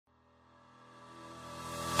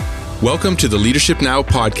Welcome to the Leadership Now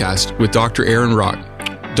podcast with Dr. Aaron Rock.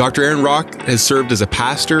 Dr. Aaron Rock has served as a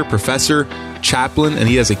pastor, professor, chaplain, and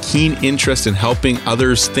he has a keen interest in helping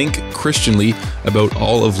others think Christianly about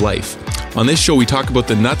all of life. On this show, we talk about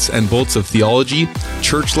the nuts and bolts of theology,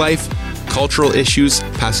 church life, cultural issues,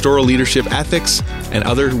 pastoral leadership ethics, and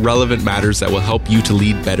other relevant matters that will help you to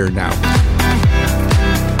lead better now.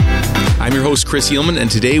 I'm your host, Chris Eelman, and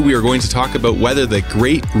today we are going to talk about whether the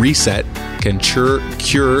Great Reset can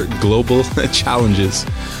cure global challenges.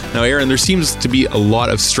 Now, Aaron, there seems to be a lot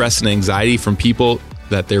of stress and anxiety from people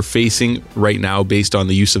that they're facing right now based on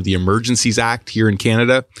the use of the Emergencies Act here in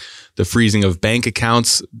Canada, the freezing of bank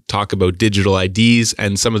accounts, talk about digital IDs,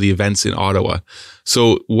 and some of the events in Ottawa.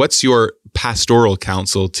 So what's your pastoral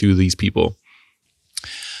counsel to these people?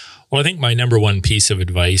 Well, I think my number one piece of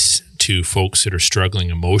advice to folks that are struggling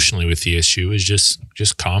emotionally with the issue is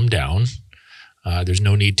just calm down. There's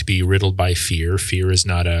no need to be riddled by fear. Fear is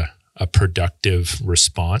not a productive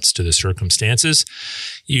response to the circumstances.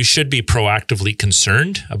 You should be proactively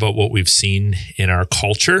concerned about what we've seen in our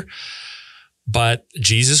culture. But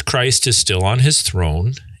Jesus Christ is still on his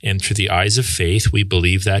throne, and through the eyes of faith, we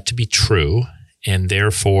believe that to be true, and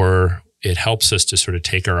therefore it helps us to sort of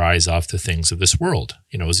take our eyes off the things of this world.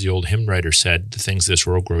 You know, as the old hymn writer said, the things of this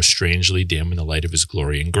world grow strangely dim in the light of his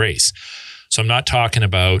glory and grace. So I'm not talking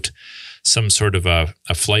about some sort of a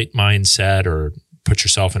flight mindset or put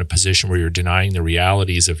yourself in a position where you're denying the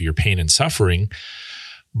realities of your pain and suffering,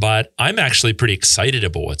 but I'm actually pretty excited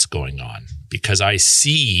about what's going on because I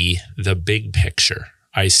see the big picture.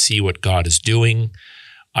 I see what God is doing.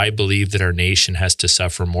 I believe that our nation has to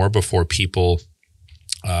suffer more before people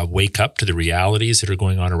wake up to the realities that are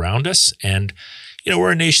going on around us. And, you know,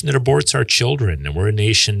 we're a nation that aborts our children, and we're a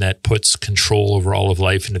nation that puts control over all of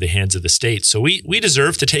life into the hands of the state. So we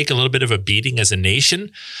deserve to take a little bit of a beating as a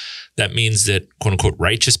nation. That means that, quote unquote,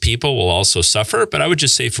 righteous people will also suffer. But I would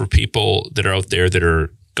just say for people that are out there that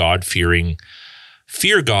are God-fearing,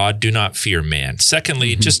 fear God, do not fear man.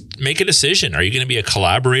 Secondly, just make a decision. Are you going to be a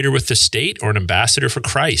collaborator with the state or an ambassador for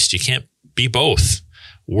Christ? You can't be both.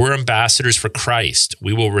 We're ambassadors for Christ.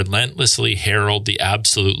 We will relentlessly herald the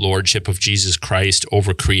absolute lordship of Jesus Christ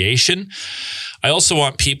over creation. I also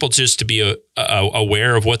want people just to be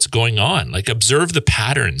aware of what's going on. Like, observe the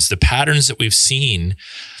patterns that we've seen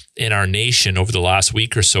in our nation over the last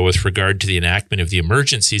week or so with regard to the enactment of the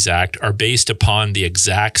Emergencies Act are based upon the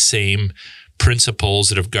exact same principles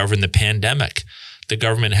that have governed the pandemic. The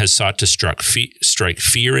government has sought to strike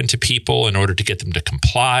fear into people in order to get them to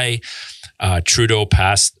comply. Trudeau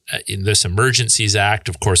passed in this Emergencies Act.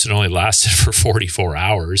 Of course, it only lasted for 44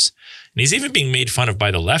 hours. And he's even being made fun of by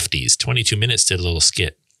the lefties. 22 Minutes did a little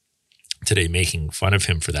skit today making fun of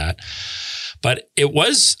him for that. But it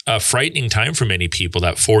was a frightening time for many people,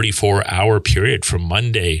 that 44-hour period from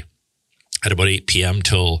Monday at about 8 p.m.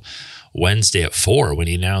 till Wednesday at 4 when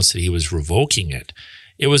he announced that he was revoking it.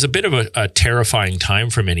 It was a bit of a terrifying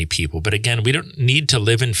time for many people. But again, we don't need to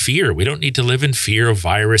live in fear. We don't need to live in fear of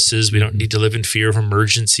viruses. We don't need to live in fear of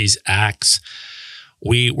emergencies acts.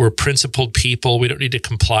 We're principled people. We don't need to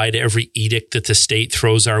comply to every edict that the state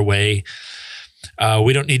throws our way.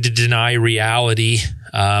 We don't need to deny reality.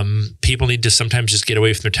 People need to sometimes just get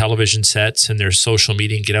away from their television sets and their social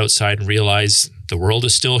media and get outside and realize the world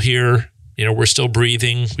is still here. You know, we're still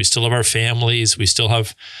breathing. We still have our families. We still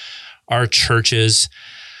have our churches.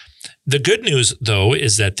 The good news, though,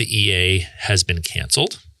 is that the EA has been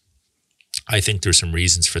canceled. I think there's some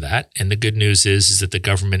reasons for that. And the good news is that the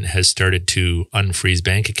government has started to unfreeze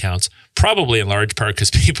bank accounts, probably in large part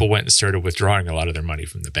because people went and started withdrawing a lot of their money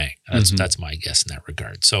from the bank. That's my guess in that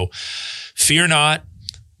regard. So fear not.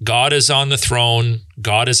 God is on the throne.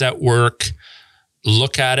 God is at work.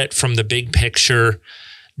 Look at it from the big picture.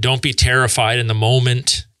 Don't be terrified in the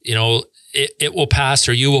moment. You know, it will pass,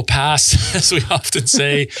 or you will pass, as we often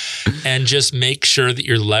say, and just make sure that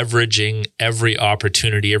you're leveraging every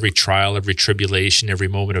opportunity, every trial, every tribulation, every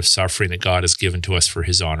moment of suffering that God has given to us for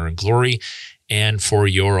his honor and glory and for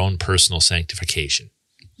your own personal sanctification.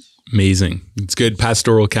 Amazing. It's good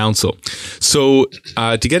pastoral counsel. So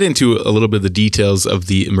to get into a little bit of the details of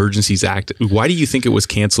the Emergencies Act, why do you think it was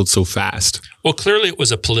canceled so fast? Well, clearly it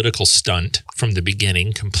was a political stunt from the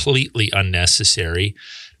beginning, completely unnecessary,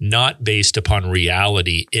 not based upon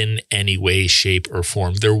reality in any way, shape, or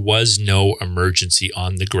form. There was no emergency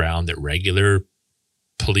on the ground that regular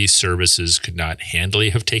police services could not handily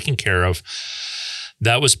have taken care of.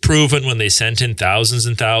 That was proven when they sent in thousands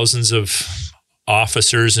and thousands of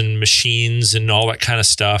officers and machines and all that kind of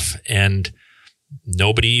stuff, and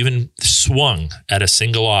nobody even swung at a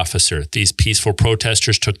single officer. These peaceful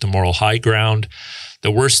protesters took the moral high ground.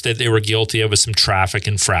 The worst that they were guilty of was some traffic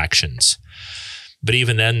infractions. But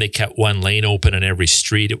even then, they kept one lane open on every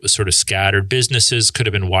street. It was sort of scattered. Businesses could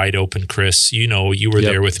have been wide open, Chris. You know, you were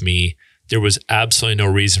there with me. There was absolutely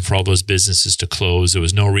no reason for all those businesses to close. There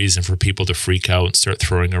was no reason for people to freak out and start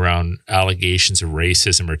throwing around allegations of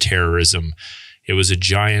racism or terrorism. It was a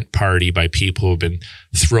giant party by people who have been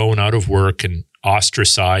thrown out of work and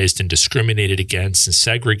ostracized and discriminated against and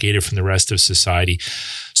segregated from the rest of society.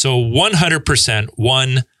 So 100%,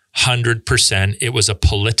 it was a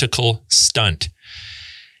political stunt.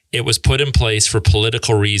 It was put in place for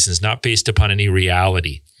political reasons, not based upon any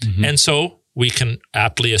reality. Mm-hmm. And so we can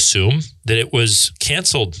aptly assume that it was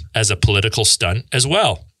canceled as a political stunt as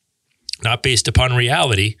well, not based upon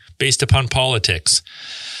reality, based upon politics.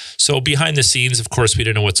 So behind the scenes, of course, we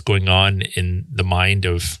don't know what's going on in the mind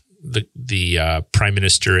of the prime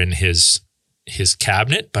minister and his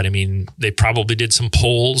cabinet. But I mean, they probably did some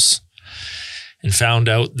polls and found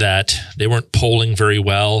out that they weren't polling very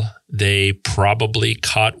well. They probably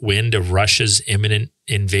caught wind of Russia's imminent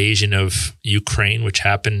invasion of Ukraine, which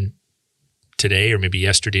happened today or maybe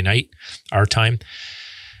yesterday night, our time.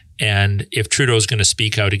 And if Trudeau is going to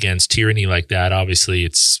speak out against tyranny like that, obviously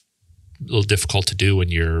it's a little difficult to do when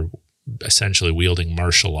you're essentially wielding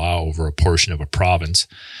martial law over a portion of a province.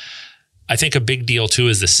 I think a big deal too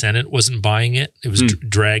is the Senate wasn't buying it. It was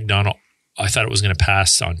dragged on. I thought it was going to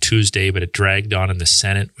pass on Tuesday, but it dragged on in the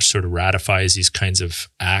Senate, which sort of ratifies these kinds of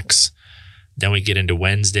acts. Then we get into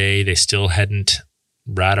Wednesday. They still hadn't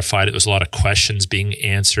ratified it. There was a lot of questions being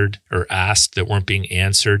answered or asked that weren't being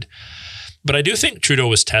answered. But I do think Trudeau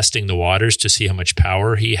was testing the waters to see how much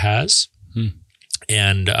power he has.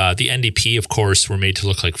 And the NDP, of course, were made to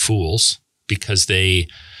look like fools because they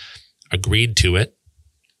agreed to it.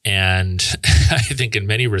 And I think in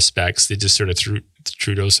many respects, they just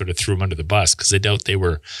Trudeau sort of threw them under the bus because they doubt they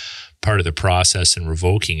were part of the process in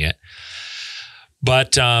revoking it.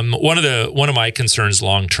 But one of my concerns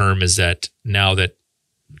long term is that now that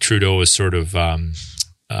Trudeau is sort of in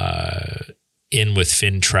with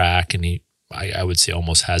FinTrack, and I would say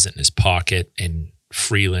almost has it in his pocket, and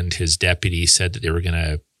Freeland, his deputy, said that they were going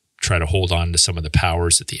to try to hold on to some of the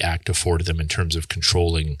powers that the Act afforded them in terms of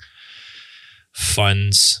controlling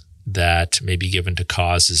funds that may be given to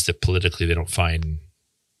causes that politically they don't find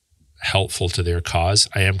helpful to their cause.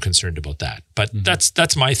 I am concerned about that. But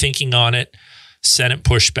that's my thinking on it. Senate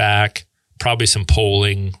pushback, probably some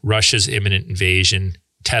polling, Russia's imminent invasion,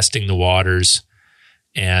 testing the waters,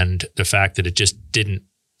 and the fact that it just didn't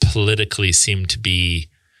politically seem to be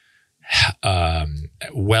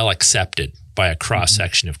well accepted by a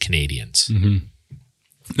cross-section of Canadians. Mm-hmm.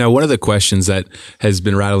 Now, one of the questions that has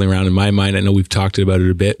been rattling around in my mind, I know we've talked about it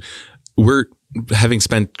a bit. We're having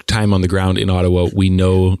spent time on the ground in Ottawa. We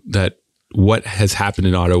know that what has happened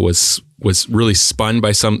in Ottawa was really spun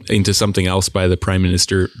by into something else by the Prime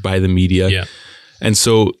Minister, by the media. Yeah. And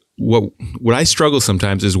so what I struggle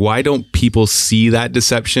sometimes is why don't people see that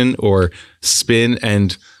deception or spin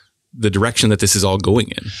and the direction that this is all going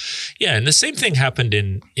in? Yeah, and the same thing happened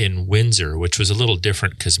in Windsor, which was a little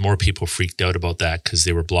different because more people freaked out about that because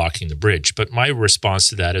they were blocking the bridge. But my response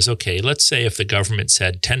to that is, okay, let's say if the government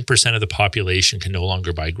said 10% of the population can no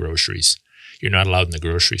longer buy groceries, you're not allowed in the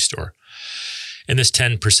grocery store. And this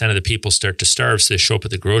 10% of the people start to starve, so they show up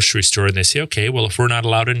at the grocery store and they say, okay, well, if we're not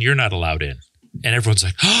allowed in, you're not allowed in. And everyone's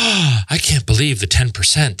like, oh, I can't believe the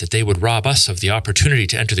 10% that they would rob us of the opportunity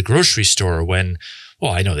to enter the grocery store when,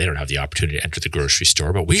 well, I know they don't have the opportunity to enter the grocery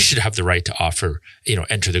store, but we should have the right to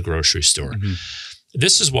enter the grocery store. Mm-hmm.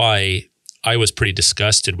 This is why I was pretty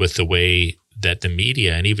disgusted with the way that the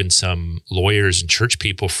media and even some lawyers and church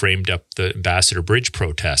people framed up the Ambassador Bridge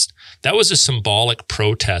protest. That was a symbolic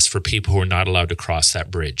protest for people who are not allowed to cross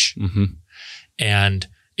that bridge. Mm-hmm. And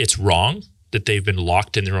it's wrong that they've been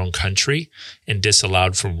locked in their own country and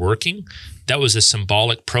disallowed from working. That was a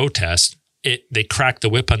symbolic protest. They cracked the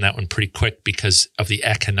whip on that one pretty quick because of the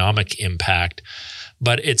economic impact.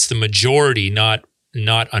 But it's the majority not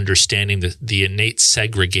understanding the innate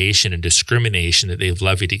segregation and discrimination that they've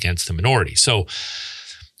levied against the minority. So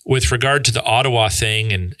with regard to the Ottawa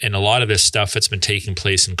thing and a lot of this stuff that's been taking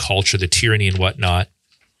place in culture, the tyranny and whatnot,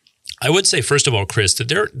 I would say, first of all, Chris, that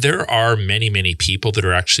there are many, many people that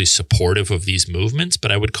are actually supportive of these movements,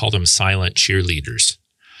 but I would call them silent cheerleaders.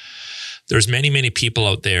 There's many, many people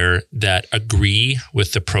out there that agree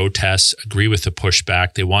with the protests, agree with the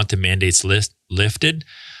pushback. They want the mandates lifted.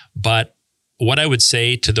 But what I would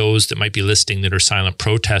say to those that might be listening that are silent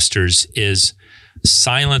protesters is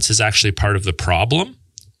silence is actually part of the problem.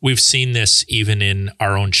 We've seen this even in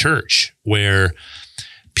our own church where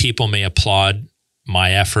people may applaud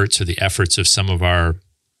my efforts or the efforts of some of our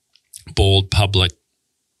bold public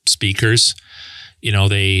speakers,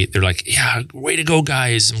 they're like, yeah, way to go,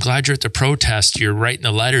 guys. I'm glad you're at the protest. You're writing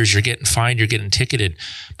the letters. You're getting fined. You're getting ticketed.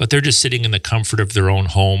 But they're just sitting in the comfort of their own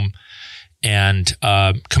home and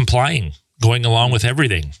complying, going along with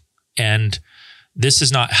everything. And this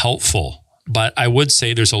is not helpful. But I would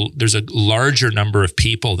say there's a larger number of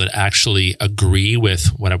people that actually agree with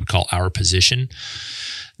what I would call our position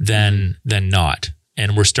than not.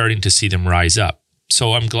 And we're starting to see them rise up.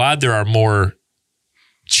 So I'm glad there are more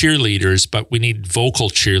cheerleaders, but we need vocal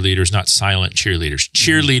cheerleaders, not silent cheerleaders.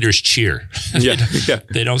 Cheerleaders cheer. Yeah.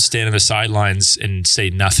 They don't stand on the sidelines and say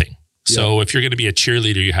nothing. So if you're going to be a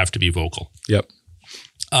cheerleader, you have to be vocal. Yep.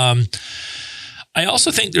 I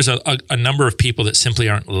also think there's a number of people that simply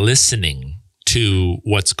aren't listening to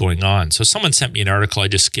what's going on. So someone sent me an article. I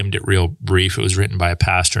just skimmed it real brief. It was written by a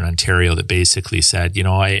pastor in Ontario that basically said,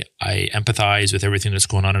 I empathize with everything that's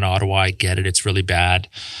going on in Ottawa. I get it. It's really bad.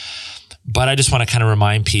 But I just want to kind of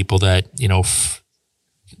remind people that,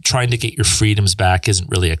 trying to get your freedoms back isn't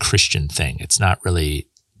really a Christian thing. It's not really,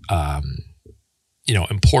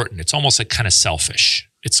 important. It's almost like kind of selfish.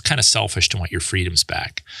 It's kind of selfish to want your freedoms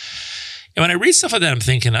back. And when I read stuff like that, I'm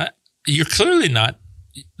thinking, you're clearly not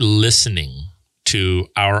listening to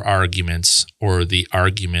our arguments or the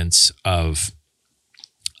arguments of,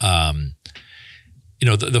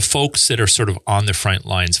 the folks that are sort of on the front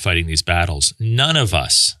lines fighting these battles. None of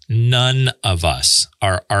us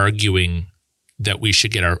are arguing that we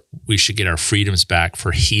should get our freedoms back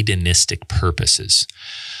for hedonistic purposes.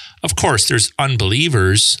 Of course, there's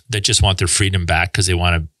unbelievers that just want their freedom back because they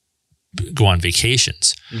want to go on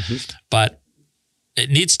vacations. Mm-hmm. But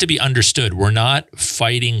it needs to be understood. We're not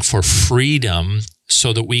fighting for freedom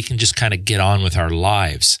so that we can just kind of get on with our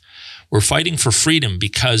lives. We're fighting for freedom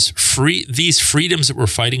because these freedoms that we're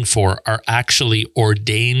fighting for are actually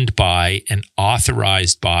ordained by and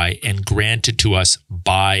authorized by and granted to us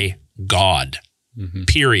by God,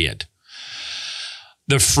 period.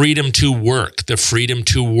 The freedom to work, the freedom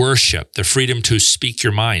to worship, the freedom to speak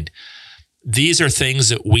your mind. These are things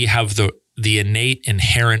that we have the innate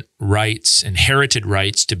inherited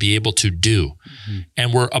rights to be able to do. Mm-hmm.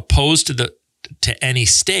 And we're opposed to any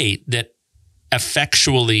state that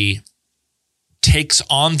effectually takes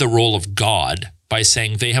on the role of God by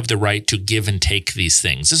saying they have the right to give and take these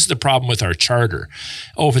things. This is the problem with our charter.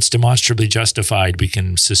 If it's demonstrably justified, we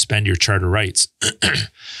can suspend your charter rights.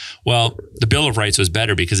 Well, the Bill of Rights was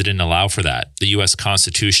better because it didn't allow for that. The U.S.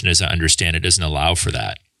 Constitution, as I understand it, doesn't allow for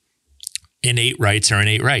that. Innate rights are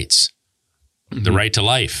innate rights. Mm-hmm. The right to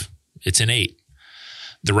life, it's innate.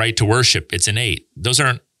 The right to worship, it's innate. Those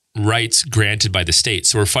aren't rights granted by the state.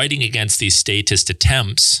 So we're fighting against these statist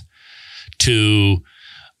attempts to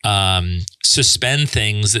suspend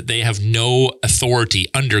things that they have no authority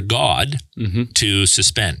under God to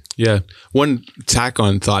suspend. Yeah. One tack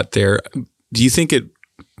on thought there. Do you think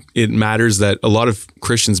it matters that a lot of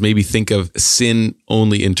Christians maybe think of sin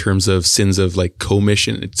only in terms of sins of like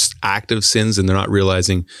commission? It's active sins, and they're not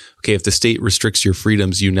realizing, okay, if the state restricts your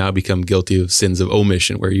freedoms, you now become guilty of sins of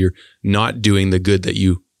omission, where you're not doing the good that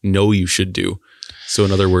you know you should do. So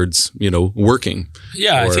in other words, working.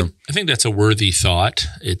 Yeah, I think that's a worthy thought.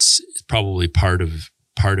 It's probably part of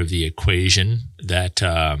the equation that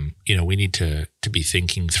we need to be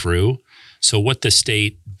thinking through. So what the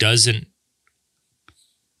state doesn't,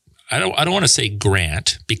 I don't want to say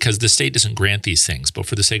grant, because the state doesn't grant these things, but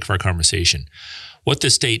for the sake of our conversation, what the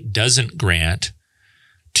state doesn't grant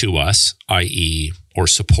to us, i.e., or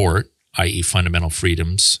support, i.e., fundamental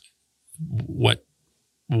freedoms, what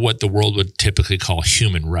the world would typically call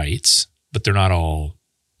human rights, but they're not all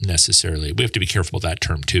necessarily. We have to be careful with that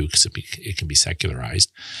term too, because it can be secularized.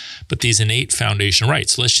 But these innate foundational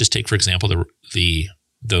rights. Let's just take, for example, the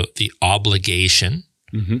obligation,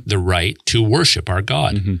 the right to worship our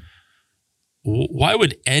God. Mm-hmm. Why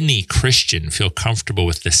would any Christian feel comfortable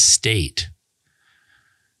with the state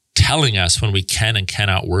telling us when we can and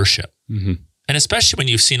cannot worship? Mm-hmm. And especially when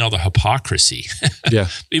you've seen all the hypocrisy. Yeah.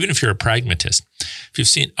 Even if you're a pragmatist. If you've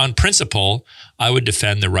seen, on principle, I would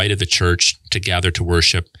defend the right of the church to gather to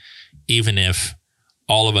worship, even if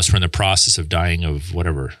all of us were in the process of dying of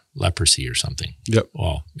whatever, leprosy or something. Yep.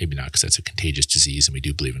 Well, maybe not, because that's a contagious disease and we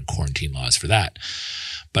do believe in quarantine laws for that.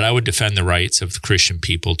 But I would defend the rights of the Christian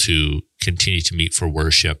people to continue to meet for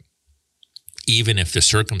worship, even if the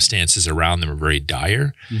circumstances around them are very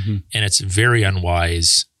dire. Mm-hmm. And it's very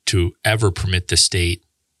unwise to ever permit the state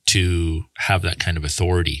to have that kind of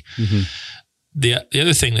authority. Mm-hmm. The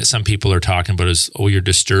other thing that some people are talking about is, you're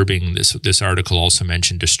disturbing, this article also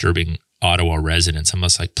mentioned disturbing Ottawa residents. I'm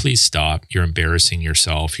just like, please stop. You're embarrassing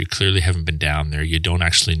yourself. You clearly haven't been down there. You don't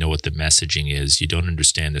actually know what the messaging is. You don't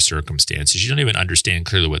understand the circumstances. You don't even understand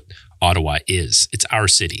clearly what Ottawa is. It's our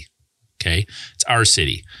city. Okay? It's our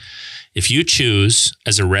city. If you choose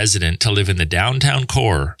as a resident to live in the downtown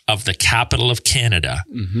core of the capital of Canada,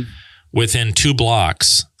 within 2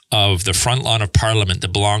 blocks of the front lawn of Parliament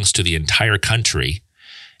that belongs to the entire country,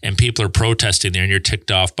 and people are protesting there and you're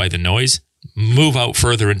ticked off by the noise, move out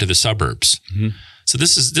further into the suburbs. So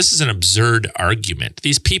this is an absurd argument.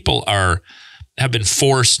 These people have been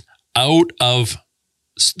forced out of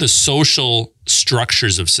the social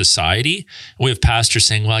structures of society. And we have pastors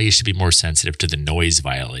saying, well, you should be more sensitive to the noise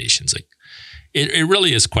violations. Like, it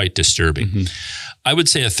really is quite disturbing. I would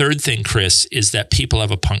say a third thing, Chris, is that people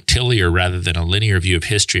have a punctiliar rather than a linear view of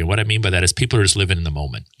history. And what I mean by that is people are just living in the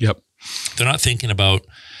moment. Yep. They're not thinking about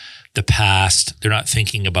the past. They're not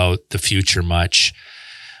thinking about the future much.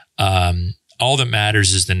 All that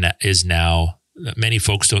matters is now. Many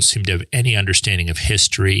folks don't seem to have any understanding of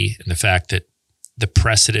history and the fact that the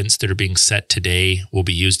precedents that are being set today will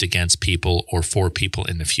be used against people or for people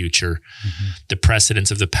in the future. The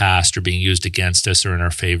precedents of the past are being used against us or in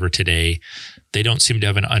our favor today. They don't seem to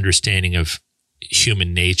have an understanding of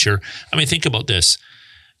human nature. I mean, think about this.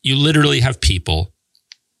 You literally have people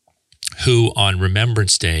who on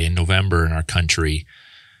Remembrance Day in November in our country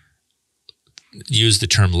use the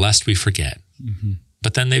term lest we forget.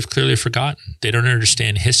 But then they've clearly forgotten. They don't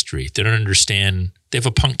understand history. They don't understand. They have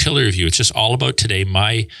a punctiliar view. It's just all about today.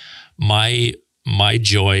 My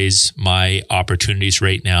joys, my opportunities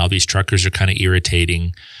right now. These truckers are kind of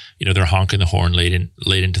irritating. You know, they're honking the horn late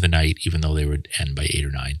into the night, even though they would end by 8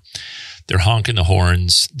 or 9. They're honking the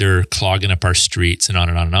horns. They're clogging up our streets and on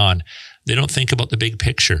and on and on. They don't think about the big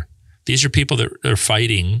picture. These are people that are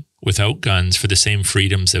fighting without guns for the same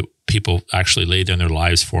freedoms that people actually laid down their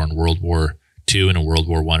lives for in World War II and in World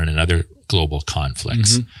War I and in other global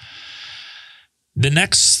conflicts. The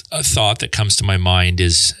next thought that comes to my mind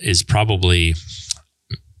is probably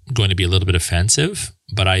going to be a little bit offensive,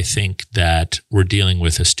 but I think that we're dealing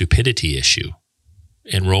with a stupidity issue.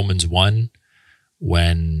 In Romans 1,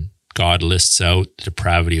 when God lists out the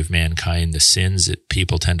depravity of mankind, the sins that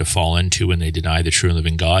people tend to fall into when they deny the true and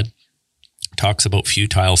living God, talks about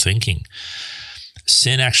futile thinking.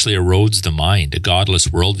 Sin actually erodes the mind. A godless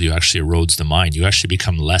worldview actually erodes the mind. You actually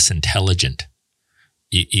become less intelligent.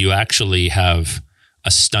 You actually have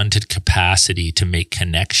a stunted capacity to make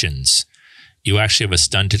connections. You actually have a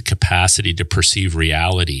stunted capacity to perceive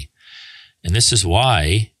reality. And this is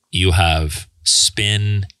why you have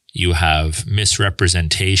spin, you have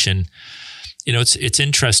misrepresentation. You know, it's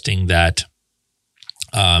interesting that,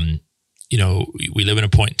 you know, we live in a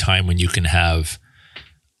point in time when you can have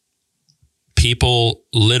people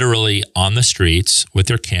literally on the streets with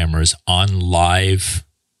their cameras on live,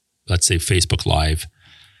 let's say Facebook Live,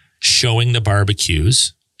 showing the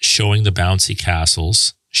barbecues, showing the bouncy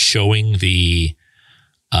castles, showing the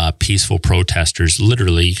peaceful protesters.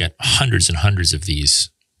 Literally, you get hundreds and hundreds of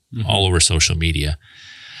these all over social media.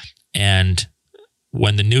 And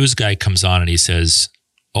when the news guy comes on and he says,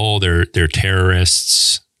 "Oh, they're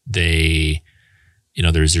terrorists," they, you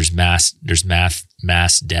know, there's mass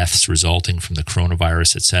deaths resulting from the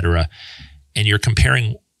coronavirus, et cetera. And you're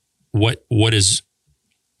comparing what is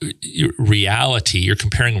reality. You're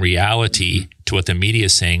comparing reality to what the media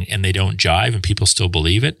is saying, and they don't jive, and people still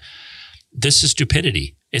believe it. This is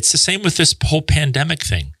stupidity. It's the same with this whole pandemic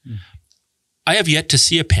thing. I have yet to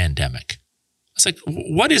see a pandemic. It's like,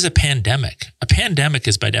 what is a pandemic? A pandemic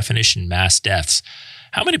is by definition mass deaths.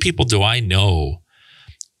 How many people do I know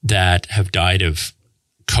that have died of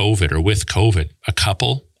COVID or with COVID? A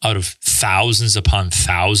couple out of thousands upon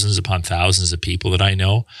thousands upon thousands of people that I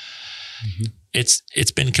know.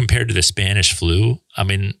 It's been compared to the Spanish flu. I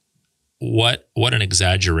mean, what an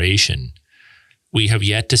exaggeration. We have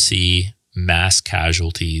yet to see mass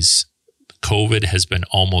casualties. COVID has been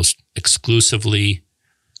almost exclusively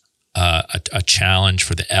a challenge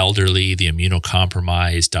for the elderly, the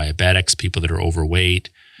immunocompromised, diabetics, people that are overweight.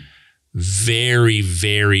 Very,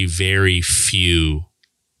 very, very few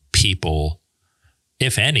people,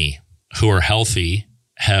 if any, who are healthy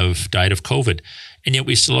have died of COVID. And yet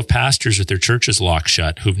we still have pastors with their churches locked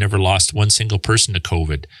shut who've never lost one single person to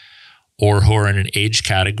COVID, or who are in an age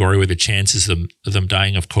category where the chances of them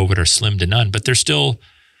dying of COVID are slim to none. But they're still,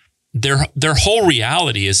 their whole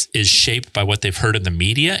reality is shaped by what they've heard in the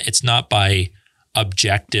media. It's not by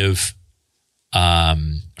objective,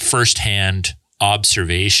 firsthand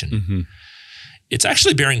observation. It's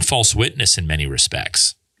actually bearing false witness in many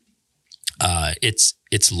respects.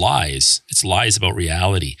 It's lies. It's lies about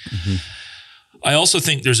reality. I also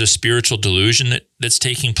think there's a spiritual delusion that's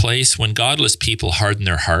taking place. When godless people harden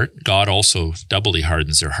their heart, God also doubly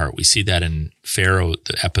hardens their heart. We see that in Pharaoh,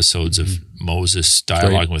 the episodes of Moses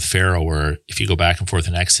dialoguing with Pharaoh, where if you go back and forth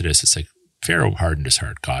in Exodus, it's like Pharaoh hardened his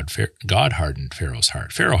heart. God hardened Pharaoh's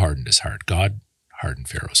heart. Pharaoh hardened his heart. God hardened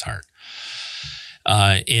Pharaoh's heart.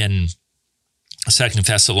 In 2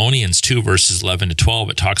 Thessalonians 2, verses 11 to 12,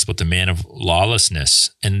 it talks about the man of lawlessness.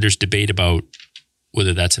 And there's debate about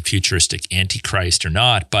whether that's a futuristic antichrist or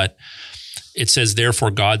not. But it says, therefore,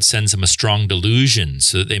 God sends them a strong delusion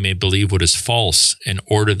so that they may believe what is false, in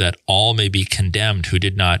order that all may be condemned who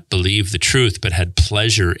did not believe the truth, but had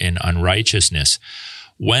pleasure in unrighteousness.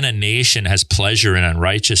 When a nation has pleasure in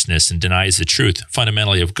unrighteousness and denies the truth,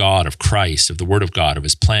 fundamentally of God, of Christ, of the Word of God, of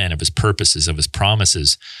His plan, of His purposes, of His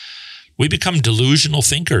promises, we become delusional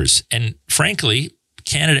thinkers. And frankly,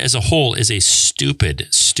 Canada as a whole is a stupid,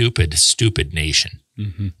 stupid, stupid nation,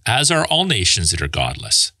 as are all nations that are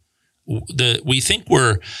godless.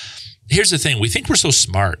 Here's the thing, we think we're so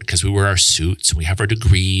smart because we wear our suits and we have our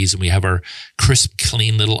degrees and we have our crisp,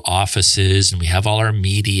 clean little offices and we have all our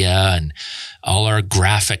media and all our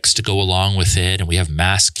graphics to go along with it, and we have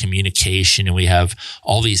mass communication and we have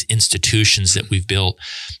all these institutions that we've built,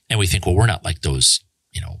 and we think, well, we're not like those,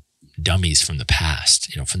 dummies from the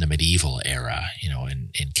past, from the medieval era,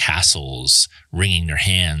 in castles, wringing their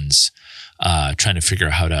hands, trying to figure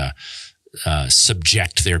out how to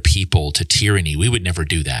subject their people to tyranny. We would never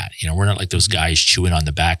do that. We're not like those guys chewing on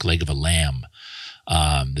the back leg of a lamb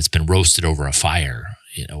that's been roasted over a fire,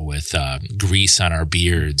 with grease on our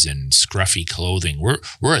beards and scruffy clothing. We're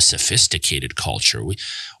a sophisticated culture.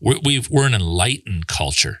 We're an enlightened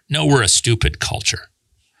culture. No, we're a stupid culture.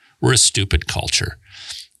 We're a stupid culture.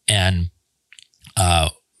 And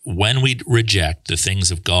when we reject the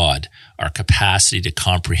things of God, our capacity to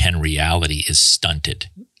comprehend reality is stunted.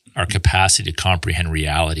 Our capacity to comprehend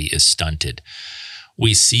reality is stunted.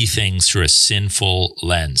 We see things through a sinful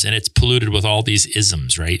lens, and it's polluted with all these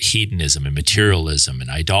isms, right? Hedonism and materialism and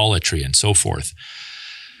idolatry and so forth.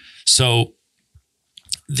 So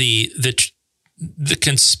the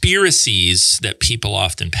conspiracies that people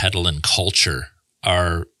often peddle in culture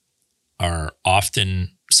are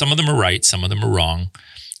often, some of them are right, some of them are wrong,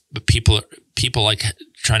 but people like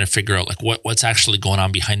trying to figure out like what's actually going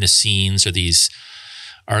on behind the scenes.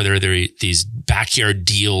 Are there these backyard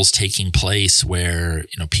deals taking place where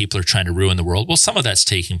people are trying to ruin the world? Well, some of that's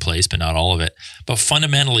taking place, but not all of it. But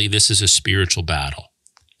fundamentally, this is a spiritual battle.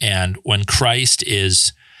 And when Christ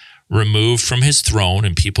is removed from His throne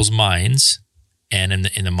in people's minds, and in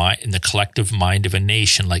the collective mind of a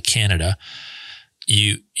nation like Canada,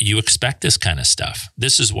 you expect this kind of stuff.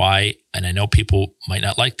 This is why, and I know people might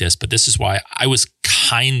not like this, but this is why I was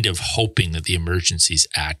kind of hoping that the Emergencies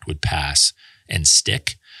Act would pass and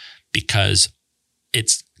stick, because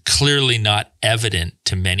it's clearly not evident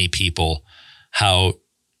to many people how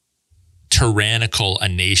tyrannical a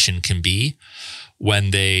nation can be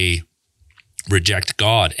when they reject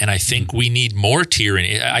God. And I think we need more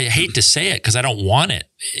tyranny. I hate to say it because I don't want it.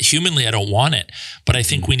 Humanly, I don't want it. But I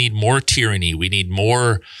think we need more tyranny. We need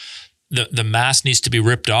more, the mask needs to be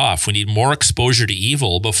ripped off. We need more exposure to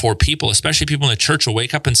evil before people, especially people in the church, will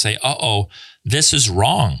wake up and say, uh-oh, this is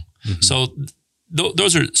wrong. So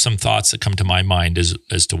those are some thoughts that come to my mind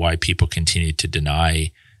as to why people continue to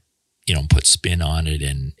deny, put spin on it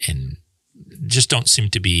and just don't seem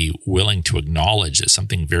to be willing to acknowledge that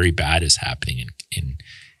something very bad is happening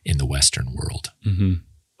in the Western world.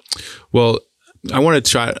 Well, I want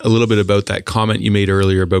to chat a little bit about that comment you made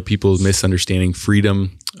earlier about people misunderstanding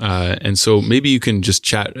freedom. And so maybe you can just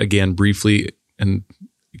chat again briefly and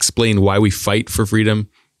explain why we fight for freedom,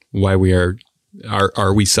 why we are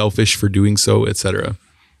we selfish for doing so, etc.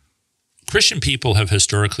 Christian people have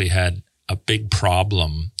historically had a big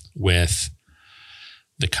problem with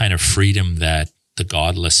the kind of freedom that the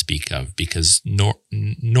godless speak of, because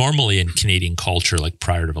normally in Canadian culture, like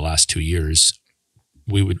prior to the last 2 years,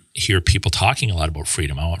 we would hear people talking a lot about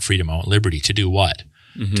freedom. I want freedom. I want liberty. To do what?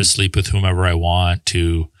 To sleep with whomever I want,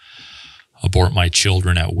 to abort my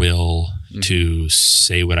children at will, to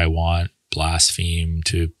say what I want, blaspheme,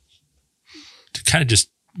 to kind of just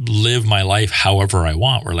live my life however I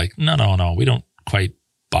want. We're like, no, we don't quite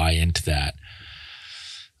buy into that.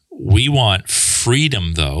 We want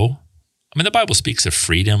freedom, though. I mean, the Bible speaks of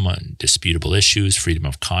freedom on disputable issues, freedom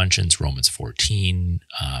of conscience, Romans 14,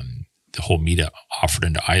 the whole meat offered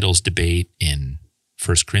unto idols debate in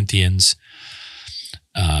 1 Corinthians.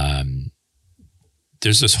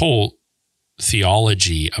 There's this whole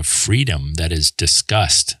theology of freedom that is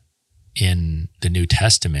discussed in the New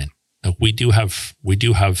Testament we do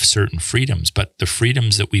have certain freedoms, but the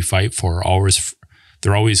freedoms that we fight for are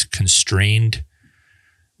they're always constrained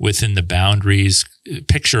within the boundaries.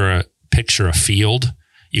 Picture a field.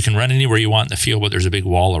 You can run anywhere you want in the field, but there's a big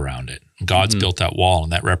wall around it. God's built that wall,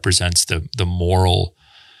 and that represents the moral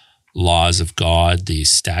laws of God, the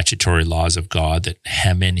statutory laws of God that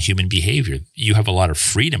hem in human behavior. You have a lot of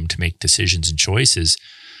freedom to make decisions and choices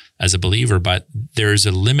as a believer, but there's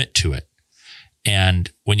a limit to it. And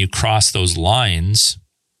when you cross those lines,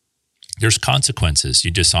 there's consequences.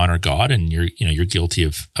 You dishonor God, and you're guilty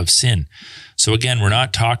of sin. So again, we're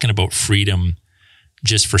not talking about freedom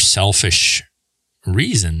just for selfish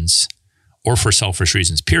reasons or for selfish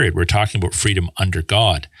reasons, period. We're talking about freedom under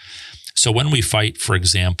God. So when we fight, for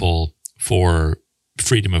example, for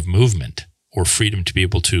freedom of movement or freedom to be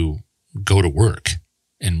able to go to work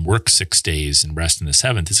and work 6 days and rest in the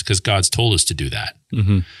seventh, it's because God's told us to do that.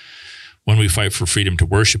 Mm-hmm. When we fight for freedom to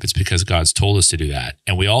worship, it's because God's told us to do that.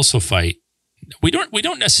 And we also fight, we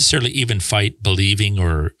don't necessarily even fight believing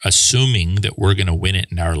or assuming that we're going to win it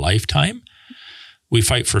in our lifetime. We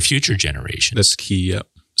fight for future generations. That's key, yeah.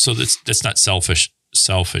 So that's not selfish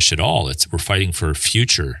at all. We're fighting for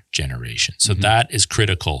future generations. So that is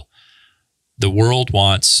critical. The world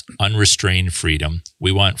wants unrestrained freedom.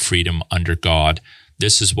 We want freedom under God.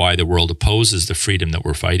 This is why the world opposes the freedom that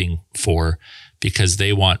we're fighting for, because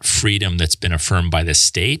they want freedom that's been affirmed by the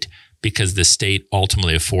state, because the state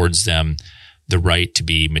ultimately affords them the right to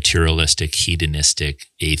be materialistic, hedonistic,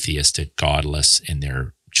 atheistic, godless in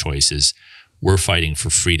their choices. We're fighting for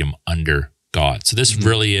freedom under God. So this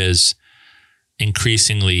really is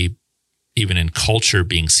increasingly, even in culture,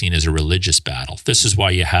 being seen as a religious battle. This is why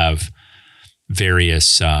you have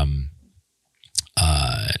various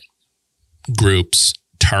groups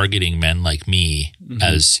targeting men like me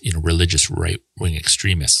as religious right-wing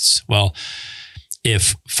extremists. Well,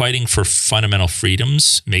 if fighting for fundamental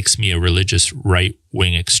freedoms makes me a religious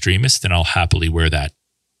right-wing extremist, then I'll happily wear that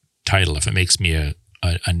title. If it makes me a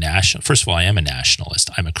national, first of all, I am a nationalist.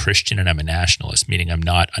 I'm a Christian and I'm a nationalist, meaning I'm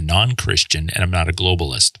not a non-Christian and I'm not a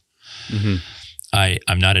globalist. Mm-hmm.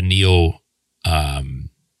 I'm not a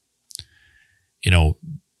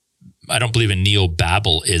I don't believe in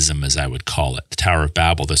neo-Babelism, as I would call it, the Tower of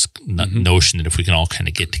Babel, this notion that if we can all kind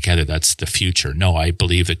of get together, that's the future. No, I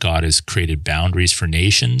believe that God has created boundaries for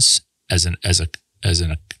nations as an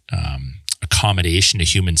accommodation to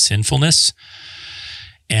human sinfulness.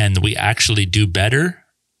 And we actually do better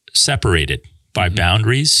separated by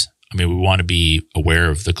boundaries. I mean, we want to be aware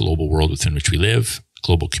of the global world within which we live,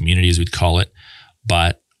 global community, as we'd call it.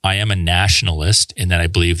 But I am a nationalist in that I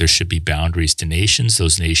believe there should be boundaries to nations.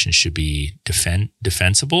 Those nations should be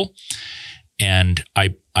defensible. And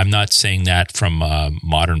I'm not saying that from a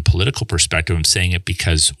modern political perspective. I'm saying it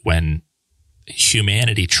because when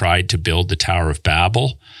humanity tried to build the Tower of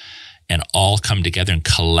Babel and all come together and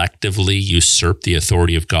collectively usurp the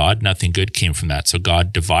authority of God, nothing good came from that. So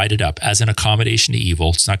God divided up as an accommodation to evil.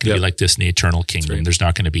 It's not going to be like this in the eternal kingdom. Right. There's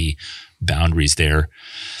not going to be boundaries there.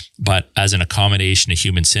 But as an accommodation to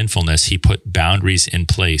human sinfulness, he put boundaries in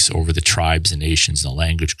place over the tribes and nations and the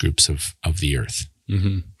language groups of the earth.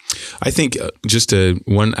 Mm-hmm. I think just to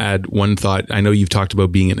add one thought, I know you've talked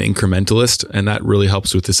about being an incrementalist, and that really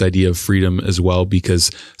helps with this idea of freedom as well,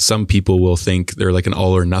 because some people will think they're like an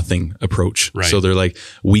all or nothing approach. Right. So they're like,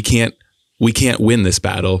 we can't win this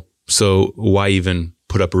battle, so why even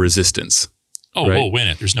put up a resistance? Oh, right? We'll win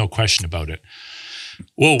it. There's no question about it.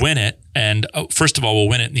 We'll win it. And first of all, we'll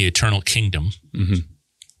win it in the eternal kingdom. Mm-hmm.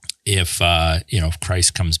 If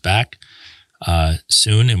Christ comes back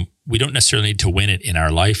soon, and we don't necessarily need to win it in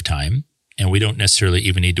our lifetime, and we don't necessarily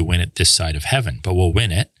even need to win it this side of heaven, but we'll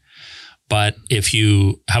win it. But if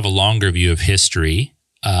you have a longer view of history,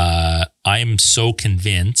 I'm so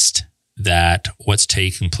convinced that what's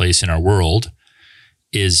taking place in our world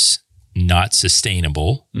is not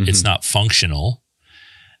sustainable. Mm-hmm. It's not functional.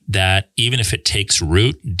 That even if it takes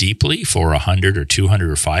root deeply for 100 or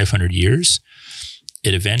 200 or 500 years,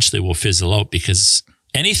 it eventually will fizzle out, because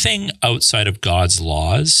anything outside of God's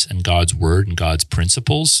laws and God's word and God's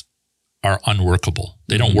principles are unworkable.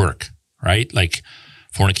 They don't work, right? Like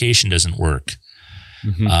fornication doesn't work.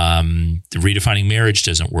 Mm-hmm. The redefining marriage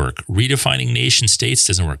doesn't work. Redefining nation states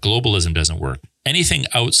doesn't work. Globalism doesn't work. Anything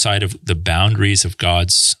outside of the boundaries of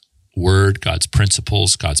God's word, God's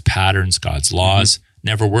principles, God's patterns, God's laws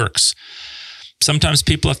never works. Sometimes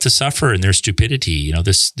people have to suffer in their stupidity.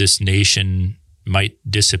 This nation might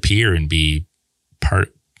disappear and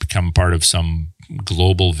become part of some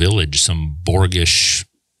global village, some Borgish,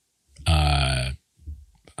 I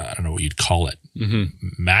don't know what you'd call it,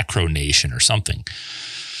 macro nation or something.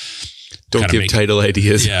 Don't give title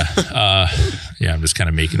ideas. Yeah. I'm just kind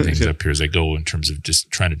of making things up here as I go in terms of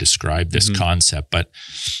just trying to describe this concept. But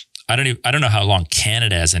I don't know how long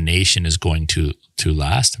Canada as a nation is going to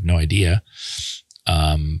last. I have no idea.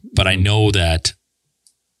 But I know that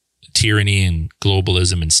tyranny and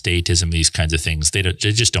globalism and statism, these kinds of things, they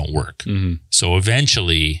just don't work. So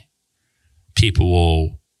eventually people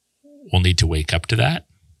will need to wake up to that.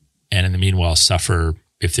 And in the meanwhile, suffer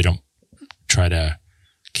if they don't try to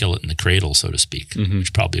kill it in the cradle, so to speak,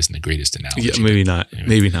 which probably isn't the greatest analogy. Yeah, maybe not. Anyway,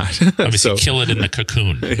 maybe not. Obviously, kill it in the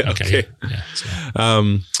cocoon. Okay.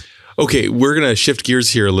 Yeah, okay, we're going to shift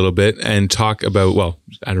gears here a little bit and talk about, well,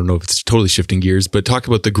 I don't know if it's totally shifting gears, but talk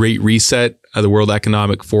about the Great Reset, the World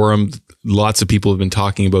Economic Forum. Lots of people have been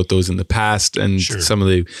talking about those in the past, and some of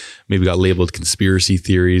the maybe got labeled conspiracy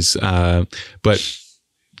theories. But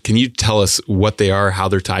can you tell us what they are, how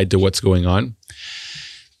they're tied to what's going on?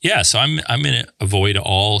 Yeah, so I'm going to avoid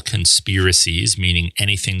all conspiracies, meaning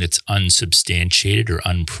anything that's unsubstantiated or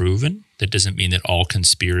unproven. That doesn't mean that all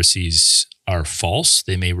conspiracies are false.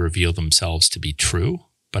 They may reveal themselves to be true,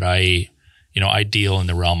 but I deal in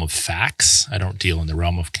the realm of facts. I don't deal in the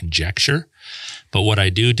realm of conjecture. But what I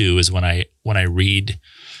do is when I read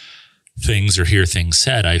things or hear things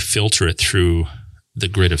said, I filter it through the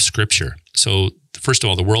grid of Scripture. So first of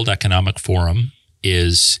all, the World Economic Forum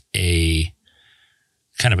is a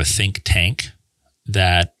kind of a think tank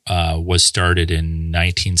that was started in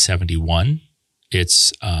 1971.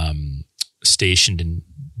 It's stationed in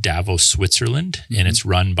Davos, Switzerland, and it's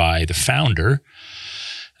run by the founder,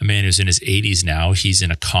 a man who's in his 80s now. He's an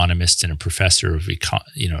economist and a professor of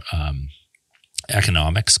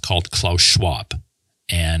economics called Klaus Schwab.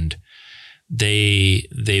 And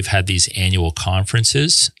they've had these annual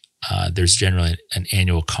conferences. There's generally an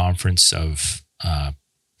annual conference of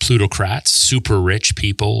plutocrats, super rich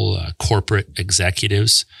people, corporate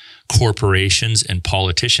executives, corporations, and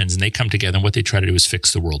politicians, and they come together, and what they try to do is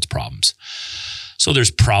fix the world's problems. So there's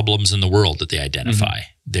problems in the world that they identify.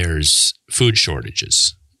 There's food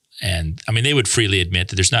shortages. And I mean, they would freely admit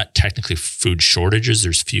that there's not technically food shortages,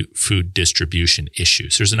 there's food distribution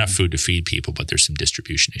issues. There's enough food to feed people, but there's some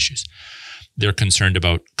distribution issues. They're concerned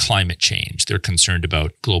about climate change. They're concerned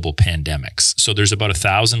about global pandemics. So there's about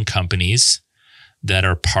 1,000 companies that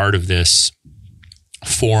are part of this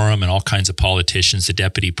forum, and all kinds of politicians. The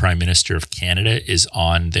Deputy Prime Minister of Canada is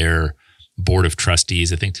on their board of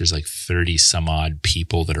trustees. I think there's like 30 some odd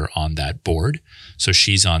people that are on that board. So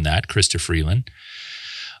she's on that, Chrystia Freeland.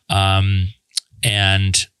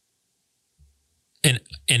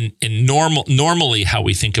 Normally how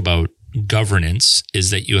we think about governance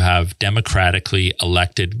is that you have democratically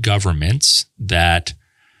elected governments that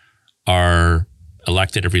are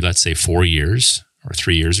elected every, let's say, 4 years or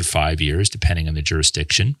 3 years or 5 years, depending on the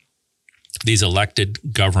jurisdiction. These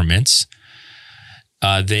elected governments,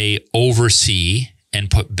 they oversee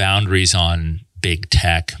and put boundaries on big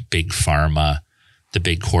tech, big pharma, the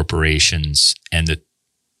big corporations, and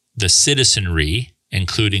the citizenry,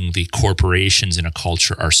 including the corporations in a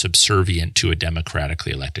culture, are subservient to a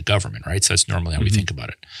democratically elected government, right? So that's normally how we think about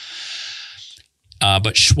it.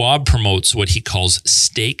 But Schwab promotes what he calls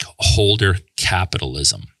stakeholder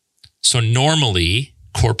capitalism. So normally,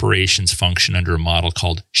 corporations function under a model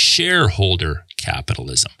called shareholder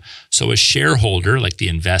capitalism. So a shareholder, like the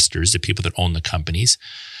investors, the people that own the companies,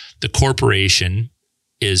 the corporation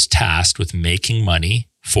is tasked with making money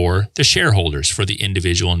for the shareholders, for the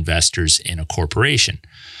individual investors in a corporation.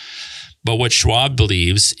 But what Schwab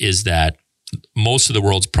believes is that most of the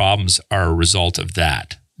world's problems are a result of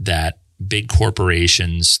that big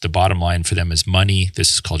corporations, the bottom line for them is money.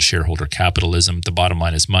 This is called shareholder capitalism. The bottom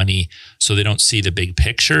line is money. So they don't see the big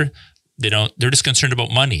picture. They're just concerned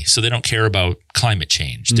about money. So they don't care about climate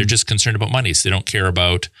change. They're just concerned about money. So they don't care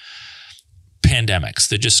about pandemics.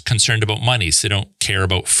 They're just concerned about money. So they don't care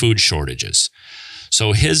about food shortages.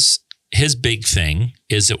 So his big thing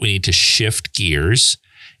is that we need to shift gears.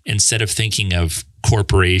 Instead of thinking of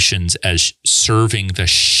corporations as serving the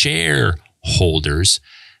shareholders,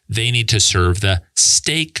 they need to serve the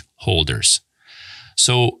stakeholders.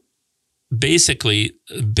 So basically,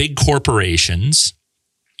 big corporations,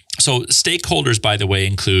 so stakeholders, by the way,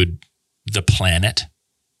 include the planet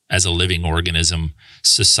as a living organism,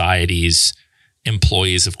 societies,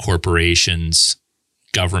 employees of corporations,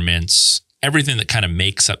 governments, everything that kind of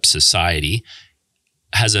makes up society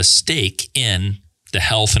has a stake in the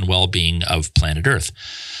health and well-being of planet Earth.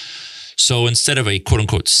 So instead of a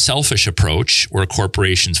quote-unquote selfish approach where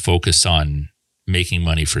corporations focus on making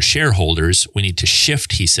money for shareholders, we need to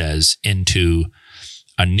shift, he says, into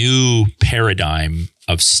a new paradigm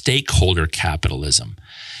of stakeholder capitalism.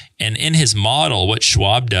 And in his model, what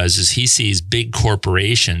Schwab does is he sees big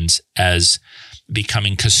corporations as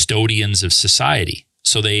becoming custodians of society.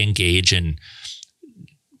 So they engage in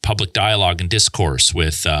public dialogue and discourse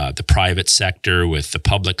with the private sector, with the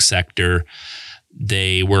public sector.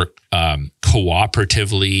 They work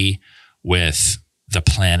cooperatively with the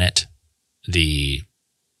planet, the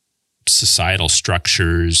societal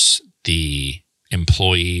structures, the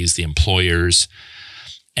employees, the employers,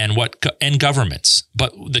 and governments.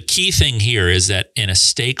 But the key thing here is that in a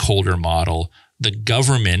stakeholder model, the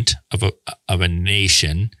government of a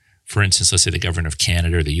nation, for instance, let's say the government of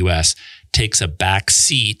Canada or the US, takes a back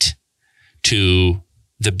seat to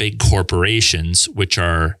the big corporations, which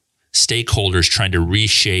are stakeholders trying to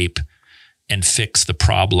reshape and fix the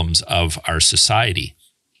problems of our society.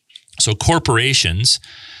 So corporations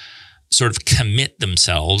sort of commit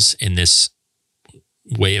themselves in this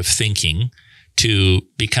way of thinking to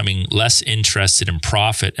becoming less interested in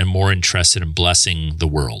profit and more interested in blessing the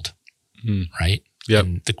world, right? Yep.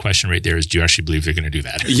 And the question right there is, do you actually believe they're going to do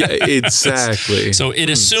that? Yeah, exactly. So it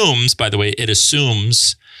assumes, by the way, it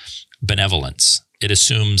assumes benevolence. It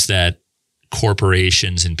assumes that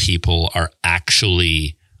corporations and people are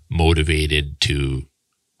actually motivated to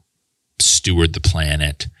steward the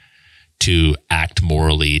planet, to act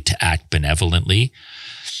morally, to act benevolently.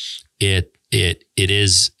 It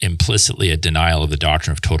is implicitly a denial of the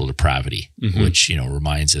doctrine of total depravity, which,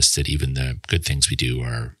 reminds us that even the good things we do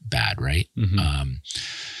are bad, right?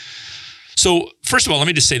 So first of all, let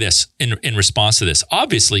me just say this in response to this.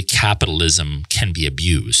 Obviously, capitalism can be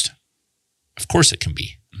abused. Of course it can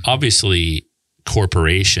be. Obviously,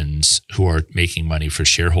 corporations who are making money for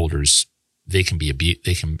shareholders, they can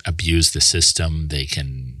abuse the system. They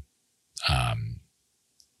can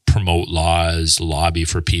promote laws, lobby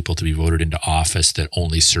for people to be voted into office that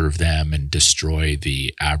only serve them and destroy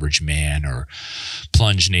the average man or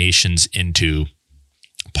plunge nations into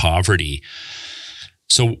poverty.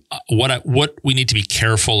 So what we need to be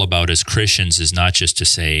careful about as Christians is not just to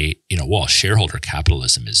say, shareholder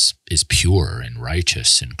capitalism is pure and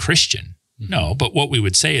righteous and Christian. No, but what we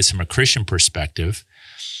would say is from a Christian perspective,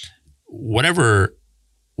 whenever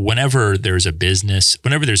there's a business,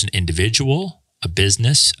 whenever there's an individual, a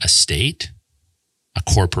business, a state, a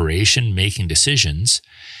corporation making decisions,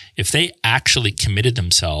 if they actually committed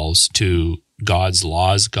themselves to God's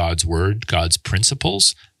laws, God's word, God's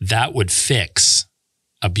principles, that would fix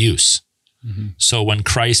abuse. So when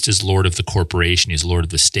Christ is Lord of the corporation, he's Lord of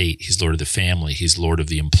the state, he's Lord of the family, he's Lord of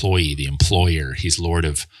the employee, the employer, he's Lord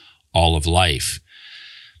of all of life,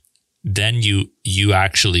 then you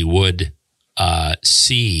actually would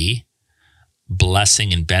see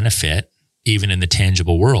blessing and benefit even in the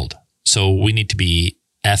tangible world. So we need to be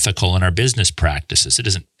ethical in our business practices. It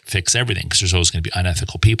doesn't fix everything because there's always going to be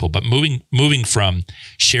unethical people. But moving from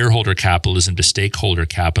shareholder capitalism to stakeholder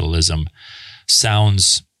capitalism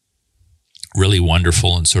sounds really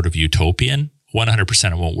wonderful and sort of utopian.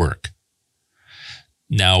 100% it won't work.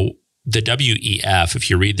 Now, the WEF, if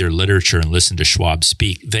you read their literature and listen to Schwab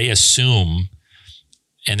speak, they assume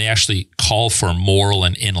and they actually call for moral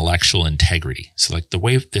and intellectual integrity. So like the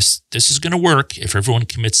way this is going to work if everyone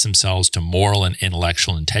commits themselves to moral and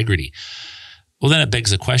intellectual integrity. Well, then it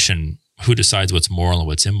begs the question, who decides what's moral and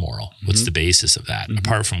what's immoral? What's the basis of that?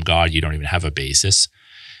 Apart from God, you don't even have a basis.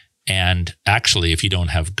 And actually, if you don't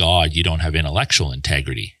have God, you don't have intellectual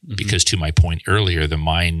integrity. Because to my point earlier, the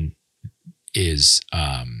mind is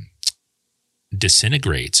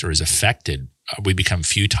disintegrates or is affected. We become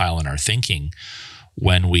futile in our thinking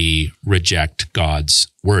when we reject God's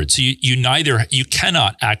word. So you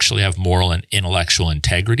cannot actually have moral and intellectual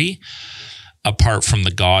integrity apart from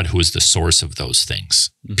the God who is the source of those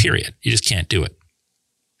things, period. You just can't do it.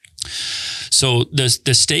 So the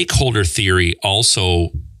stakeholder theory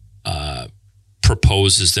also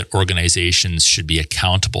proposes that organizations should be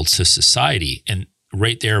accountable to society. And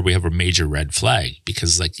right there, we have a major red flag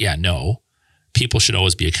because people should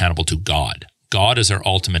always be accountable to God. God is our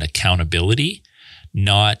ultimate accountability,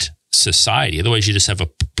 not society. Otherwise, you just have a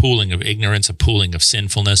pooling of ignorance, a pooling of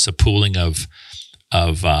sinfulness, a pooling of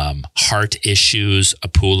heart issues, a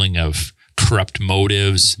pooling of corrupt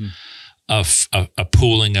motives, a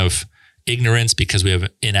pooling of ignorance because we have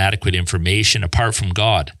inadequate information apart from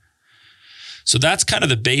God. So that's kind of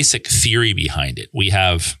the basic theory behind it. We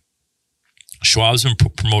have Schwab's been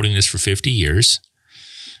promoting this for 50 years.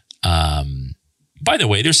 By the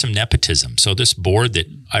way, there's some nepotism. So this board that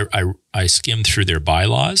I skimmed through their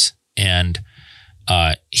bylaws, and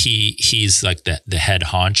he's like the head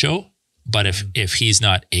honcho. But if he's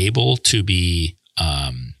not able to be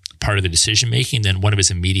part of the decision making, then one of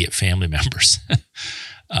his immediate family members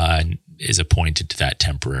is appointed to that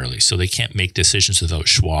temporarily. So they can't make decisions without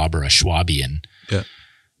Schwab or a Schwabian. Yeah.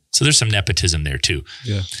 So there's some nepotism there too.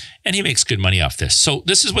 Yeah. And he makes good money off this. So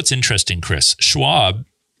this is what's interesting, Chris. Schwab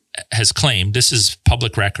has claimed, this is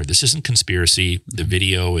public record. This isn't conspiracy. The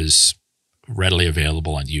video is readily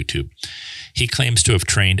available on YouTube. He claims to have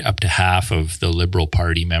trained up to half of the Liberal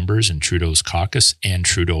Party members in Trudeau's caucus and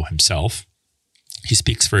Trudeau himself. He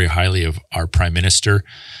speaks very highly of our Prime Minister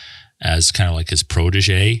as kind of like his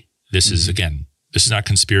protege. This is, again, this is not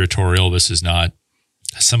conspiratorial. This is not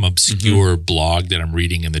some obscure blog that I'm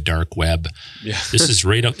reading in the dark web. Yeah. This is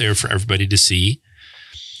right out there for everybody to see.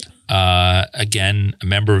 Again, a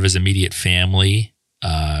member of his immediate family,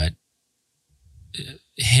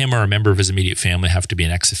 him or a member of his immediate family have to be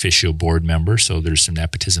an ex officio board member. So there's some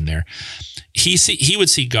nepotism there. He would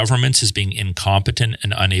see governments as being incompetent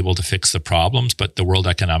and unable to fix the problems, but the World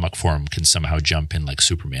Economic Forum can somehow jump in like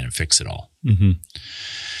Superman and fix it all. Mm-hmm.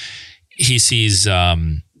 He sees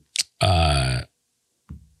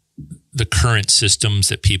the current systems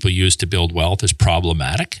that people use to build wealth as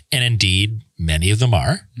problematic, and indeed many of them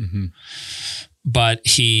are. Mm-hmm. But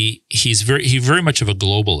he's very much of a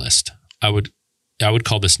globalist. I would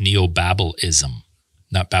call this neo-Babelism,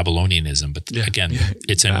 not Babylonianism, but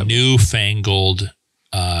it's a newfangled,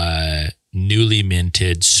 newly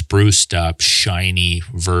minted, spruced up, shinier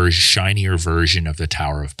version of the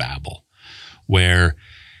Tower of Babel, where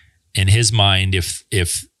in his mind,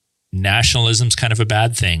 if nationalism's kind of a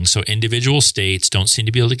bad thing, so individual states don't seem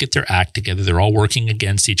to be able to get their act together. They're all working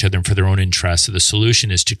against each other and for their own interests. So the solution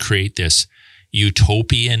is to create this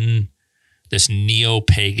utopian, this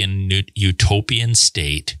neo-pagan utopian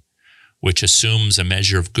state, which assumes a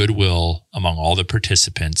measure of goodwill among all the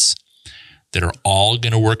participants that are all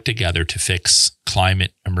going to work together to fix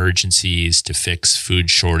climate emergencies, to fix food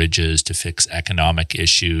shortages, to fix economic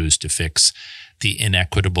issues, to fix the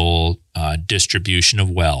inequitable distribution of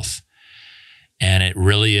wealth. And it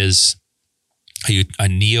really is a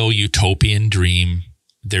neo-utopian dream.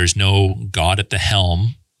 There's no God at the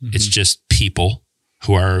helm. Mm-hmm. It's just people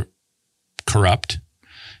who are corrupt,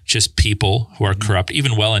 just people who are corrupt.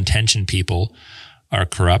 Even well-intentioned people are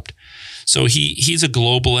corrupt. So he's a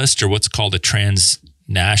globalist, or what's called a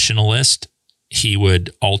transnationalist. He would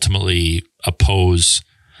ultimately oppose,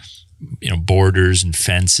 borders and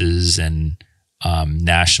fences and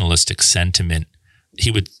nationalistic sentiment. He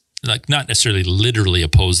would not necessarily literally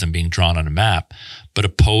oppose them being drawn on a map, but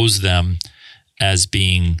oppose them as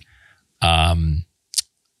being kind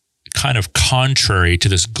of contrary to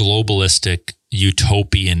this globalistic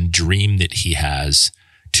utopian dream that he has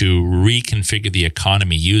to reconfigure the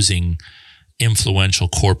economy using influential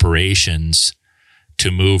corporations to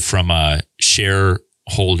move from a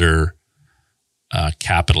shareholder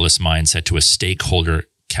capitalist mindset to a stakeholder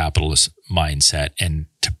capitalist mindset, and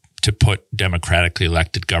to put democratically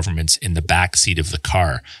elected governments in the backseat of the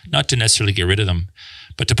car, not to necessarily get rid of them,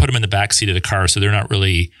 but to put them in the backseat of the car so they're not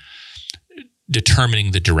really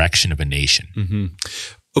determining the direction of a nation. Mm-hmm.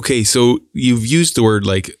 Okay, so you've used the word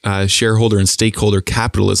like shareholder and stakeholder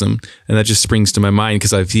capitalism, and that just springs to my mind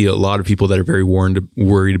because I feel a lot of people that are very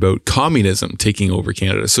worried about communism taking over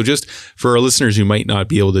Canada. So just for our listeners who might not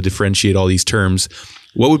be able to differentiate all these terms,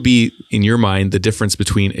 what would be, in your mind, the difference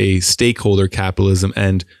between a stakeholder capitalism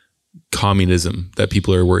and communism that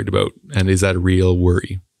people are worried about? And is that a real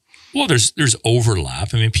worry? Well, there's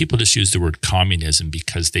overlap. I mean, people just use the word communism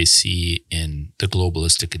because they see in the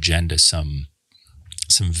globalistic agenda some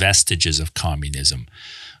vestiges of communism.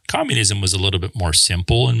 Communism was a little bit more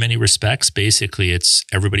simple in many respects. Basically, it's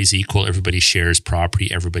everybody's equal, everybody shares property,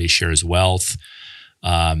 everybody shares wealth.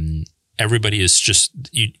 Everybody is just,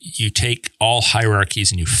 you take all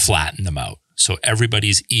hierarchies and you flatten them out. So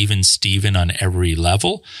everybody's even Steven on every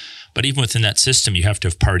level. But even within that system, you have to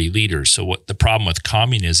have party leaders. So what the problem with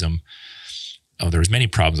communism, there's many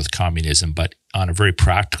problems with communism, but on a very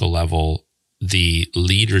practical level, the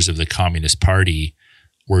leaders of the Communist Party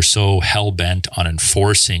were so hell-bent on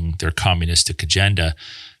enforcing their communistic agenda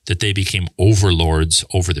that they became overlords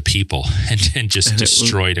over the people and just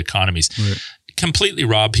destroyed economies. Right. Completely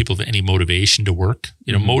robbed people of any motivation to work.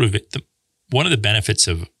 One of the benefits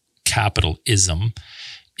of capitalism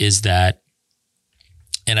is that,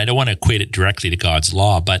 and I don't want to equate it directly to God's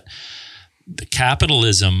law, but the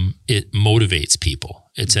capitalism, it motivates people.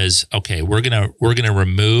 It says, okay, we're gonna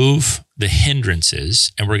remove the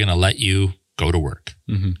hindrances and we're gonna let you go to work.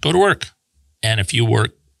 Mm-hmm. Go to work. And if you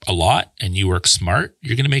work a lot and you work smart,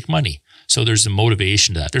 you're gonna make money. So there's a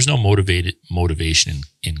motivation to that. There's no motivation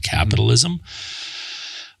in capitalism.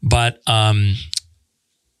 Mm-hmm. But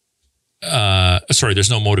there's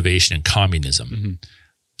no motivation in communism. Mm-hmm.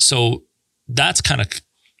 So that's kind of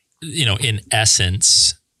in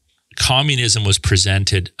essence, communism was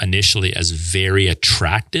presented initially as very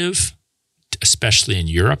attractive, especially in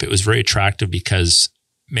Europe. It was very attractive because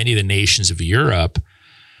many of the nations of Europe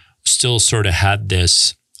still sort of had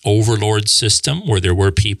this overlord system where there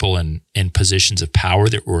were people in positions of power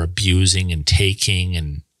that were abusing and taking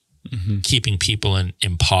and keeping people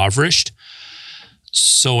impoverished.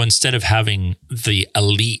 So instead of having the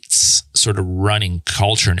elites sort of running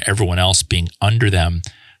culture and everyone else being under them,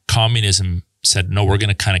 communism said, no, we're going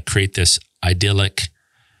to kind of create this idyllic,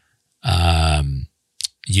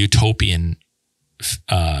 utopian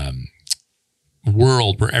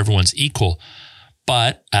world where everyone's equal.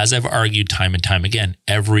 But as I've argued time and time again,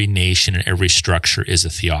 every nation and every structure is a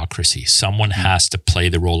theocracy. Someone has to play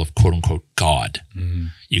the role of quote unquote God. Mm-hmm.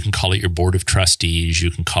 You can call it your board of trustees.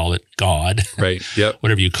 You can call it God. Right. Yep.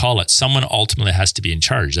 Whatever you call it. Someone ultimately has to be in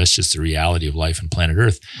charge. That's just the reality of life on planet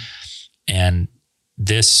Earth. And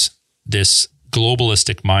this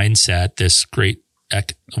globalistic mindset, this great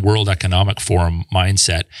World Economic Forum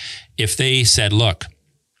mindset, if they said, look,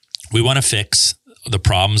 we want to fix the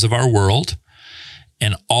problems of our world,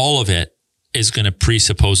 and all of it is going to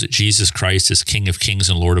presuppose that Jesus Christ is King of Kings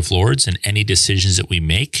and Lord of Lords, and any decisions that we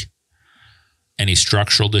make, any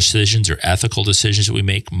structural decisions or ethical decisions that we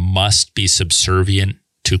make must be subservient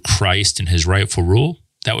to Christ and his rightful rule,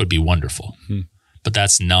 that would be wonderful. Mm-hmm. But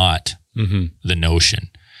that's not the notion.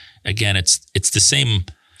 Again, it's the same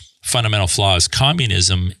fundamental flaw as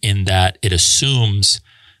communism in that it assumes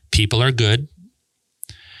people are good.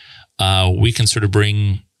 We can sort of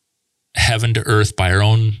bring heaven to earth by our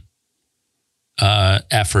own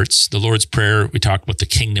efforts. The Lord's Prayer, we talked about the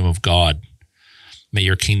kingdom of God. May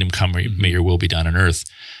your kingdom come, may your will be done on earth.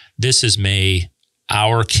 This is may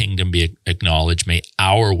our kingdom be acknowledged, may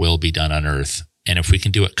our will be done on earth. And if we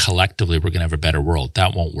can do it collectively, we're going to have a better world.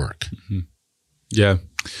 That won't work. Mm-hmm. Yeah.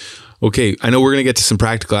 Okay. I know we're going to get to some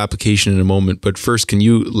practical application in a moment, but first, can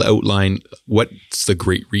you outline what's the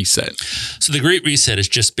Great Reset? So the Great Reset is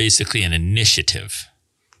just basically an initiative.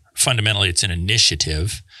 Fundamentally, it's an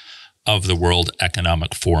initiative of the World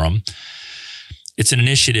Economic Forum. It's an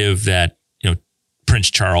initiative that,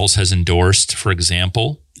 Prince Charles has endorsed, for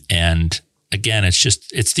example. And again,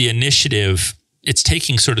 it's the initiative. It's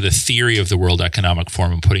taking sort of the theory of the World Economic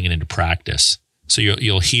Forum and putting it into practice. So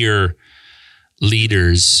you'll hear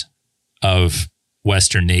leaders of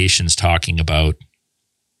Western nations talking about,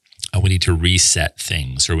 we need to reset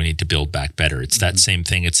things or we need to build back better. It's that same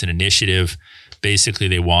thing. It's an initiative. Basically,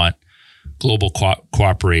 they want global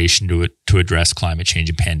cooperation to address climate change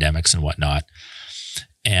and pandemics and whatnot,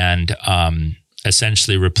 and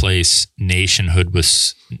essentially replace nationhood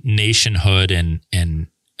and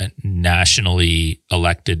nationally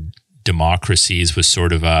elected democracies with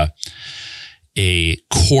sort of a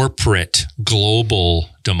corporate global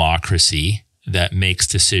democracy that makes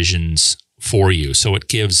decisions for you. So it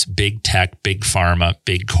gives big tech, big pharma,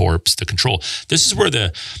 big corps the control. This is where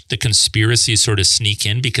the conspiracies sort of sneak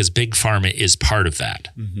in because big pharma is part of that,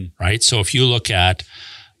 right? So if you look at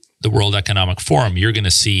the World Economic Forum, you're going to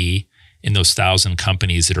see in those 1,000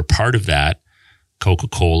 companies that are part of that,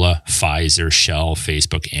 Coca-Cola, Pfizer, Shell,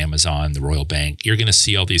 Facebook, Amazon, the Royal Bank, you're going to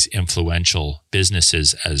see all these influential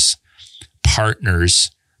businesses as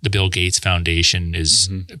partners. The Bill Gates Foundation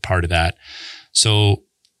is part of that. So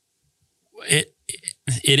it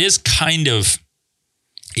is kind of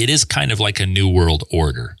like a new world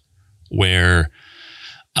order where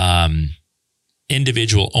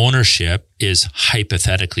individual ownership is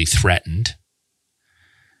hypothetically threatened,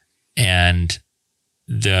 and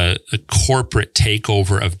the corporate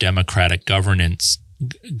takeover of democratic governments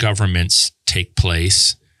take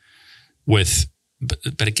place with,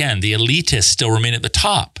 but again, the elitists still remain at the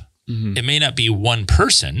top. Mm-hmm. It may not be one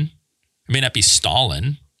person, it may not be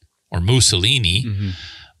Stalin or Mussolini,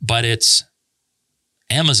 but it's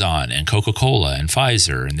Amazon and Coca-Cola and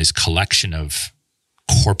Pfizer and this collection of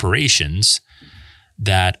corporations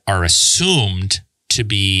that are assumed to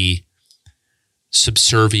be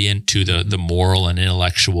subservient to the moral and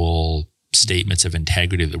intellectual statements of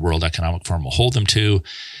integrity that the World Economic Forum will hold them to.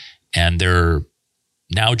 And they're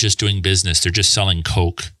now just doing business. They're just selling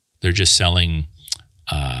Coke. They're just selling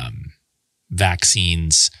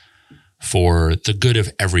vaccines for the good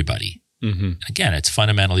of everybody. Mm-hmm. Again, it's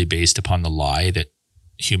fundamentally based upon the lie that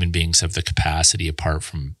human beings have the capacity, apart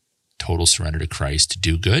from total surrender to Christ, to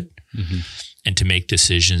do good and to make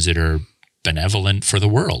decisions that are benevolent for the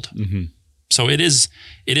world. Mm-hmm. So it is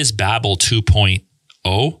Babel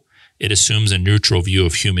 2.0. It assumes a neutral view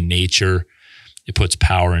of human nature. It puts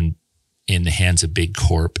power in the hands of big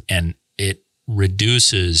corp, and it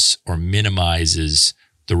reduces or minimizes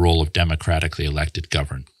the role of democratically elected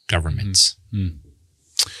governments.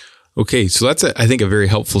 Okay, so that's, I think, a very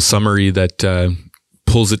helpful summary that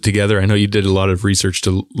pulls it together. I know you did a lot of research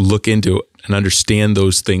to look into and understand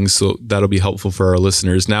those things, so that'll be helpful for our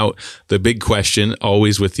listeners. Now, the big question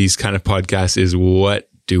always with these kind of podcasts is, what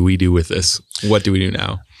do we do with this? What do we do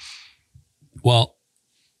now? Well,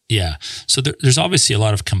 yeah. So there's obviously a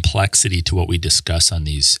lot of complexity to what we discuss on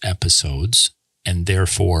these episodes. And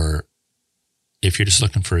therefore, if you're just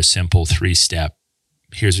looking for a simple 3-step,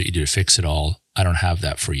 here's what you do to fix it all, I don't have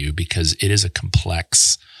that for you, because it is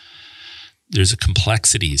there's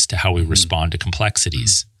complexities to how we respond to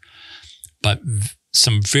complexities. But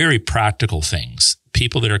some very practical things,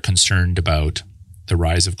 people that are concerned about the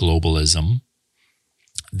rise of globalism,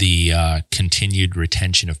 the continued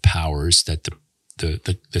retention of powers that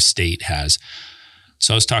the state has.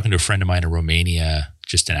 So I was talking to a friend of mine in Romania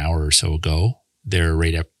just an hour or so ago. They're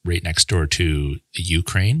right next door to the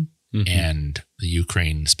Ukraine, and the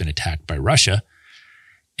Ukraine's been attacked by Russia.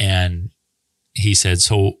 And he said,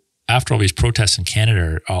 so after all these protests in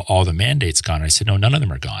Canada, are all the mandates gone? I said, no, none of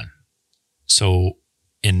them are gone. So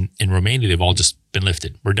in Romania, they've all just been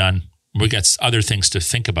lifted. We're done. We got other things to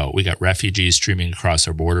think about. We got refugees streaming across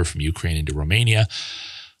our border from Ukraine into Romania.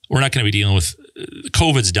 We're not going to be dealing with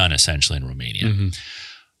COVID's done essentially in Romania.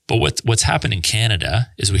 But what's happened in Canada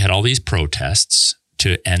is we had all these protests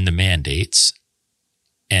to end the mandates,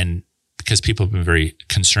 and because people have been very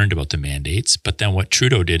concerned about the mandates. But then what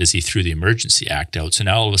Trudeau did is he threw the Emergency Act out. So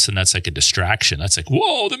now all of a sudden that's like a distraction. That's like,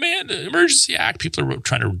 whoa, the Emergency Act. People are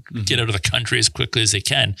trying to get out of the country as quickly as they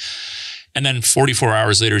can. And then 44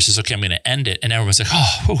 hours later, he says, okay, I'm going to end it. And everyone's like,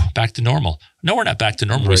 oh, back to normal. No, we're not back to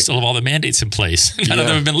normal. Right. We still have all the mandates in place. None of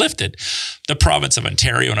them have been lifted. The province of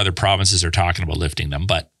Ontario and other provinces are talking about lifting them,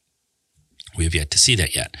 but we have yet to see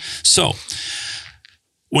that yet. So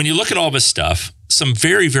when you look at all this stuff, some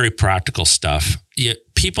very, very practical stuff,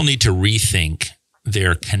 people need to rethink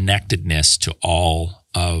their connectedness to all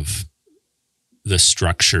of the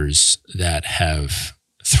structures that have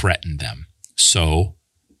threatened them. So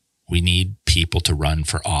we need people to run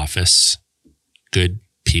for office, good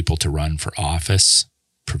people to run for office,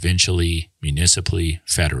 provincially, municipally,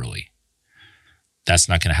 federally. That's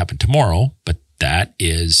not going to happen tomorrow, but that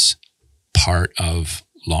is part of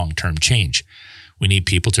long-term change. We need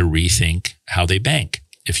people to rethink how they bank.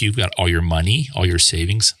 If you've got all your money, all your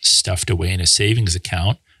savings stuffed away in a savings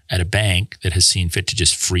account at a bank that has seen fit to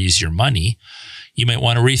just freeze your money, you might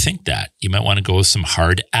want to rethink that. You might want to go with some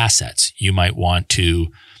hard assets. You might want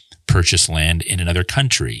to purchase land in another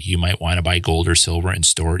country. You might want to buy gold or silver and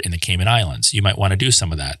store it in the Cayman Islands. You might want to do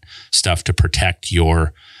some of that stuff to protect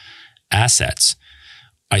your assets.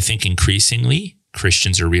 I think increasingly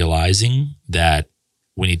Christians are realizing that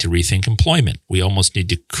we need to rethink employment. We almost need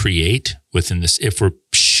to create within this, if we're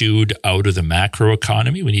shooed out of the macro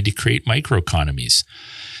economy, we need to create microeconomies,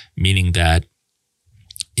 meaning that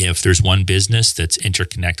if there's one business that's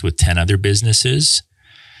interconnected with 10 other businesses,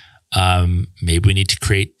 maybe we need to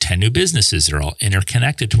create 10 new businesses that are all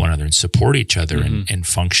interconnected to one another and support each other and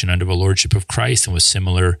function under the lordship of Christ and with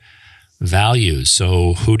similar values.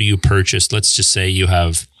 So who do you purchase? Let's just say you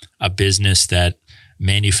have a business that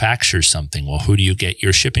manufactures something. Well, who do you get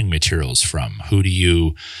your shipping materials from? Where do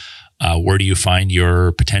you find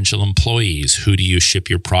your potential employees? Who do you ship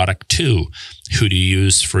your product to? Who do you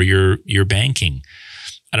use for your banking?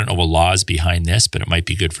 I don't know the laws behind this, but it might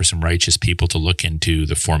be good for some righteous people to look into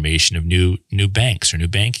the formation of new banks or new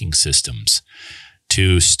banking systems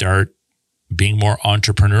to start being more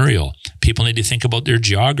entrepreneurial. People need to think about their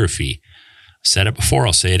geography. I said it before,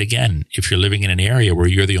 I'll say it again. If you're living in an area where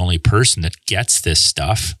you're the only person that gets this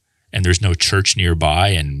stuff and there's no church nearby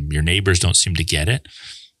and your neighbors don't seem to get it,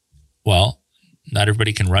 well, not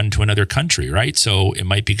everybody can run to another country, right? So it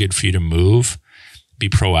might be good for you to move, be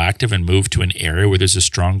proactive and move to an area where there's a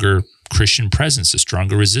stronger Christian presence, a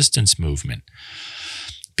stronger resistance movement.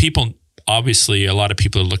 People, obviously, a lot of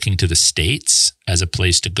people are looking to the States as a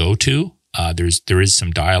place to go to. There is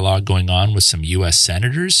some dialogue going on with some U.S.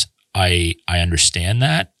 senators. I understand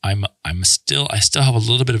that. I still have a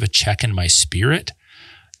little bit of a check in my spirit.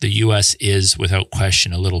 The U.S. is without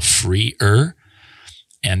question a little freer,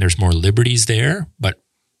 and there's more liberties there. But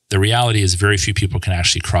the reality is very few people can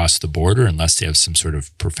actually cross the border unless they have some sort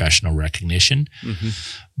of professional recognition.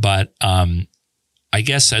 But I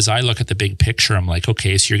guess as I look at the big picture, I'm like,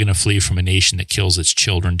 okay, so you're going to flee from a nation that kills its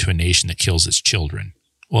children to a nation that kills its children.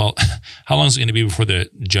 Well, how long is it going to be before the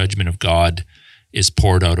judgment of God is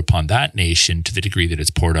poured out upon that nation to the degree that it's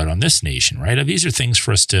poured out on this nation, right? These are things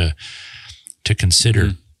for us to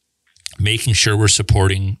consider. making sure we're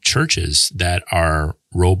supporting churches that are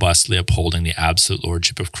robustly upholding the absolute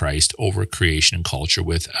lordship of Christ over creation and culture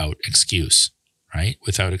without excuse, right?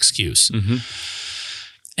 Without excuse.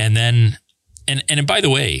 And then, and by the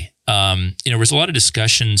way, there's a lot of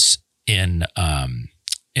discussions in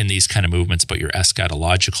these kind of movements about your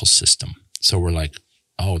eschatological system. So we're like,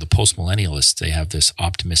 oh, the postmillennialists, they have this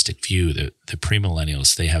optimistic view. The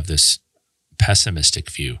premillennialists, they have this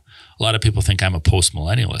pessimistic view. A lot of people think I'm a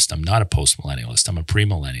postmillennialist. I'm not a postmillennialist. I'm a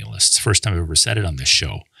premillennialist. It's the first time I've ever said it on this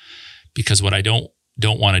show, because what I don't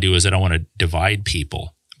want to do is I don't want to divide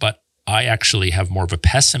people. But I actually have more of a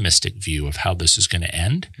pessimistic view of how this is going to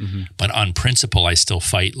end. But on principle, I still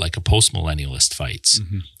fight like a postmillennialist fights.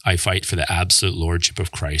 I fight for the absolute lordship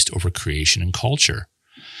of Christ over creation and culture.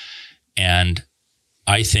 And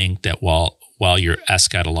I think that while your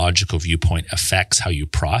eschatological viewpoint affects how you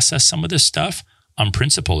process some of this stuff, on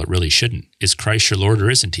principle, it really shouldn't. Is Christ your Lord or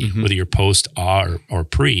isn't he? Whether you're post or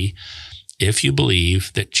pre, if you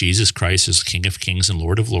believe that Jesus Christ is King of Kings and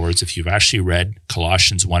Lord of Lords, if you've actually read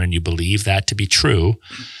Colossians 1 and you believe that to be true,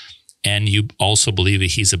 and you also believe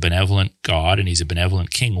that he's a benevolent God and he's a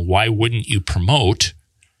benevolent King, why wouldn't you promote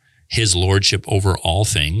his lordship over all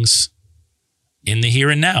things in the here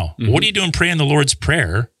and now? What are you doing praying the Lord's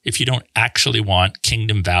Prayer if you don't actually want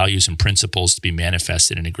kingdom values and principles to be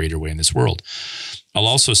manifested in a greater way in this world? I'll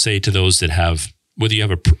also say to those that have, whether you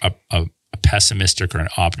have a pessimistic or an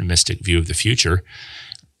optimistic view of the future,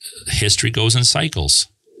 history goes in cycles.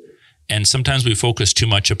 And sometimes we focus too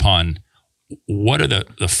much upon what are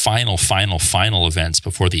the final events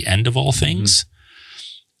before the end of all things.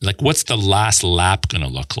 Like, what's the last lap going to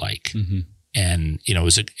look like? And,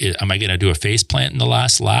 am I going to do a face plant in the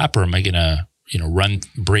last lap, or am I going to,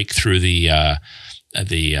 break through the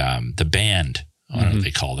band? I don't know what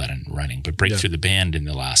they call that in running, but break through the band in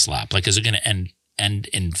the last lap. Like, is it going to end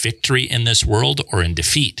in victory in this world or in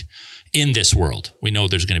defeat in this world? We know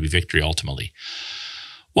there's going to be victory ultimately.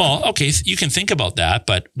 Well, okay, you can think about that,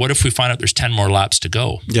 but what if we find out there's 10 more laps to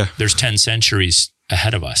go? Yeah. There's 10 centuries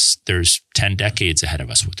ahead of us. There's 10 decades ahead of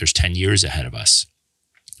us. There's 10 years ahead of us.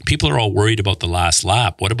 People are all worried about the last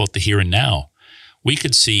lap. What about the here and now? We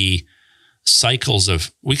could see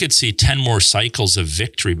 10 more cycles of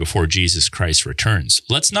victory before Jesus Christ returns.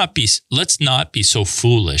 Let's not be so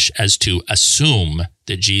foolish as to assume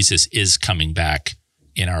that Jesus is coming back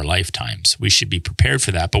in our lifetimes. We should be prepared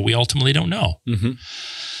for that, but we ultimately don't know.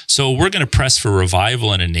 So we're going to press for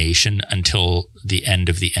revival in a nation until the end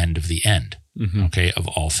of the end of the end, of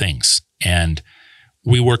all things. And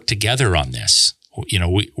we work together on this.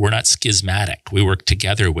 We're not schismatic. We work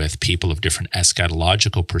together with people of different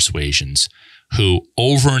eschatological persuasions who,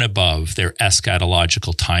 over and above their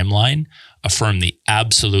eschatological timeline, affirm the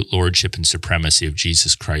absolute lordship and supremacy of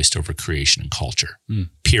Jesus Christ over creation and culture,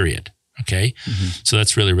 period. Okay? So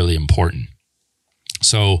that's really, really important.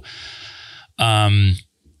 So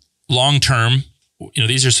long-term,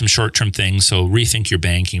 these are some short-term things. So rethink your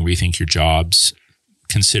banking, rethink your jobs,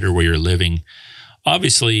 consider where you're living.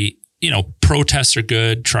 Obviously, protests are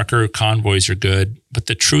good, trucker convoys are good, but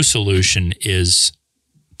the true solution is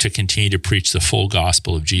to continue to preach the full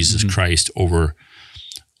gospel of Jesus Christ over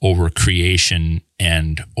creation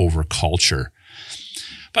and over culture.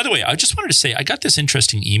 By the way, I just wanted to say, I got this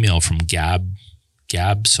interesting email from Gab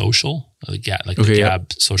Social,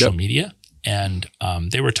 Gab social media, and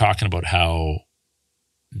they were talking about how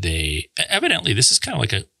they, evidently, this is kind of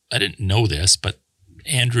like I didn't know this, but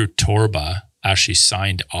Andrew Torba actually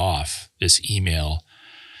signed off this email,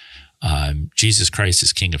 Jesus Christ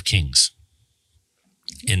is King of Kings,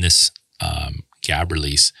 in this Gab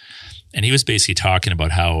release. And he was basically talking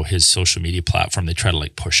about how his social media platform, they try to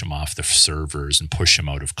push him off the servers and push him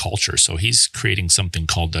out of culture. So he's creating something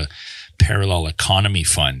called the Parallel Economy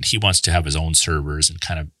Fund. He wants to have his own servers and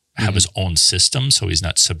kind of have his own system, so he's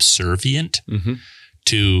not subservient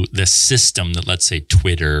to the system that, let's say,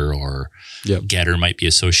 Twitter or Getter might be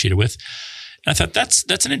associated with. And I thought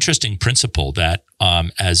that's an interesting principle that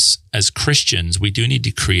as Christians, we do need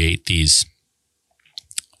to create these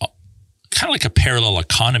kind of like a parallel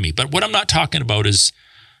economy. But what I'm not talking about is,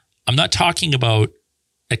 I'm not talking about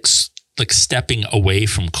stepping away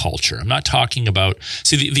from culture. I'm not talking about,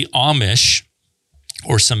 the Amish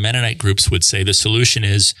or some Mennonite groups would say the solution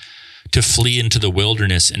is to flee into the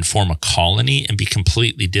wilderness and form a colony and be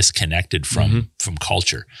completely disconnected from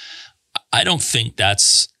culture. I don't think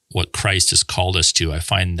that's what Christ has called us to. I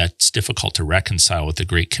find that's difficult to reconcile with the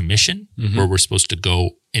Great Commission, where we're supposed to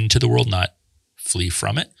go into the world, not flee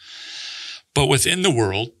from it. But within the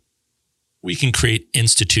world, we can create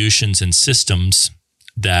institutions and systems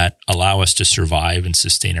that allow us to survive and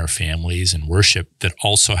sustain our families and worship, that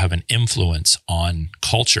also have an influence on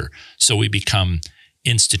culture. So we become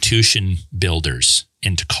institution builders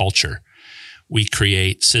into culture. We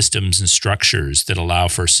create systems and structures that allow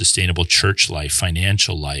for sustainable church life,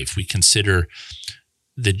 financial life. We consider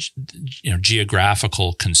the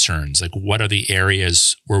geographical concerns, like what are the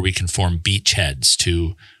areas where we can form beachheads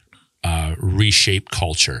to reshape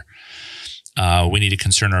culture. We need to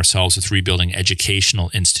concern ourselves with rebuilding educational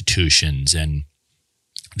institutions and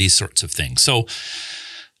these sorts of things. So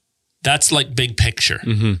that's like big picture.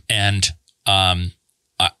 Mm-hmm. And I'm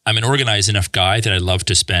an organized enough guy that I love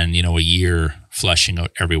to spend, a year fleshing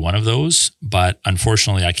out every one of those. But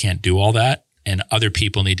unfortunately, I can't do all that. And other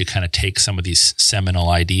people need to kind of take some of these seminal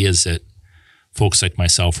ideas that folks like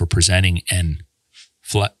myself are presenting and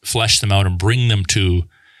flesh them out and bring them to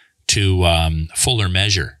fuller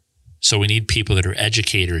measure. So we need people that are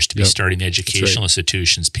educators to be starting educational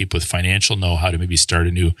institutions, people with financial know-how to maybe start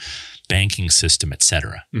a new banking system, et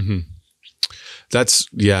cetera. Mm-hmm.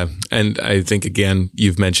 And I think, again,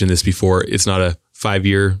 you've mentioned this before, it's not a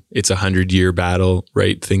 5-year, it's a 100-year battle,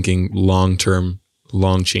 right? Thinking long-term,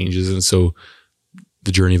 long changes. And so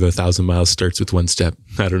the journey of 1,000 miles starts with one step.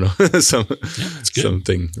 I don't know.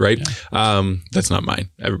 Something, right? Yeah. That's not mine.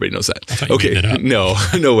 Everybody knows that. I thought you made that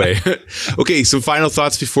up. No way. Okay. Some final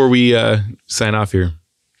thoughts before we sign off here.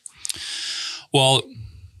 Well,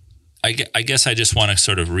 I guess I just want to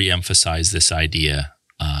sort of reemphasize this idea.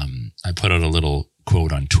 I put out a little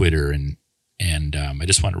quote on Twitter and I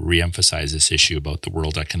just want to reemphasize this issue about the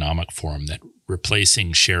World Economic Forum, that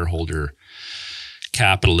replacing shareholder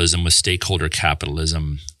capitalism with stakeholder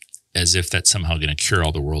capitalism, as if that's somehow going to cure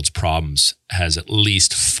all the world's problems, has at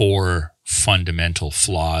least 4 fundamental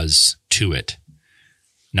flaws to it.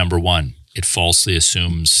 Number 1, it falsely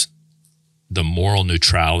assumes the moral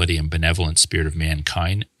neutrality and benevolent spirit of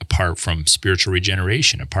mankind apart from spiritual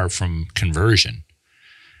regeneration, apart from conversion.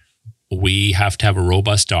 We have to have a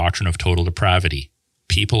robust doctrine of total depravity.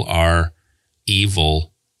 People are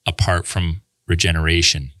evil apart from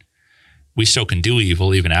regeneration. We still can do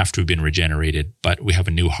evil even after we've been regenerated, but we have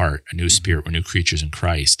a new heart, a new spirit. We're new creatures in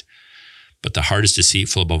Christ. But the heart is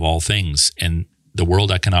deceitful above all things. And the World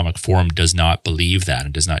Economic Forum does not believe that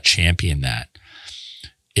and does not champion that.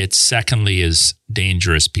 It secondly is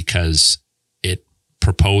dangerous because it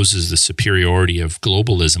proposes the superiority of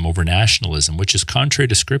globalism over nationalism, which is contrary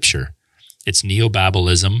to Scripture. It's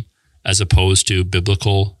neo-Babelism as opposed to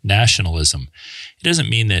biblical nationalism. It doesn't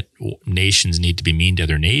mean that nations need to be mean to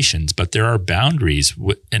other nations, but there are boundaries.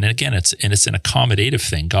 And again, it's an accommodative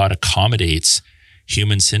thing. God accommodates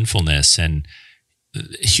human sinfulness and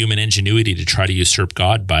human ingenuity to try to usurp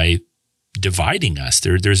God by dividing us.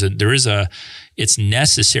 It's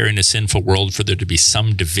necessary in a sinful world for there to be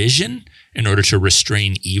some division in order to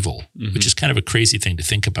restrain evil, which is kind of a crazy thing to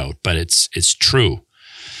think about, but it's true.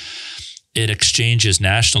 It exchanges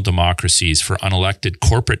national democracies for unelected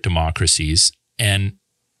corporate democracies. And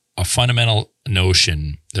a fundamental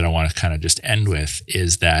notion that I want to kind of just end with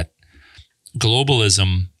is that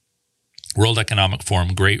globalism, World Economic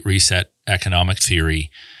Forum, Great Reset economic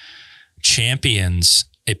theory champions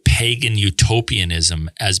a pagan utopianism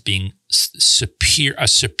as being a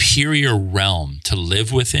superior realm to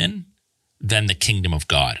live within than the kingdom of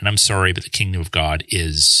God. And I'm sorry, but the kingdom of God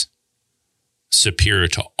is superior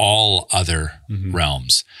to all other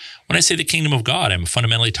realms. When I say the kingdom of God, I'm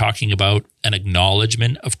fundamentally talking about an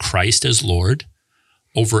acknowledgement of Christ as Lord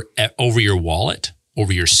over your wallet,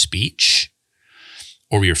 over your speech,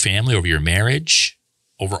 over your family, over your marriage,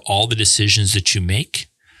 over all the decisions that you make,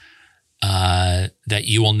 that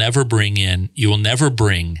you will never bring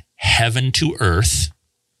heaven to earth.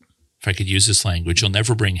 If I could use this language, you'll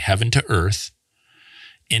never bring heaven to earth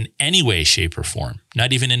in any way, shape, or form,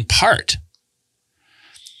 not even in part,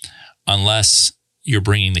 unless you're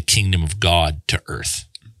bringing the kingdom of God to earth.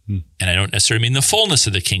 And I don't necessarily mean the fullness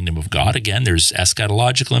of the kingdom of God. Again, there's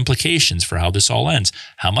eschatological implications for how this all ends.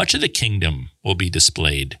 How much of the kingdom will be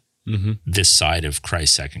displayed this side of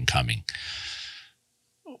Christ's second coming?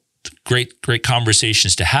 Great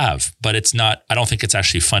conversations to have, but it's not, I don't think it's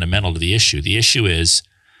actually fundamental to the issue. The issue is,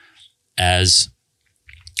 as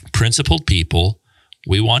principled people,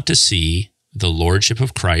 we want to see the lordship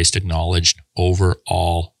of Christ acknowledged over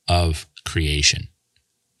all of creation.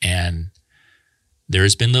 And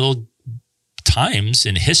there's been little times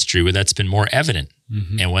in history where that's been more evident.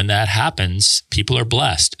 And when that happens, people are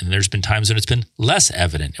blessed. And there's been times when it's been less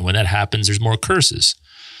evident. And when that happens, there's more curses.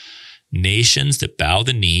 Nations that bow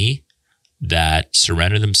the knee, that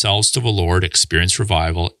surrender themselves to the Lord, experience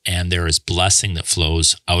revival, and there is blessing that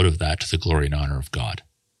flows out of that to the glory and honor of God.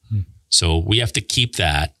 So we have to keep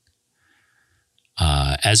that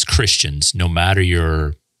as Christians, no matter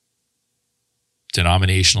your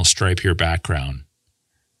denominational stripe, your background.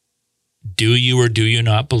 Do you or do you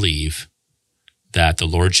not believe that the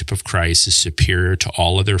Lordship of Christ is superior to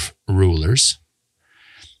all other rulers?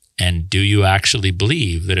 And do you actually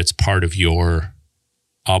believe that it's part of your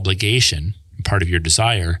obligation, part of your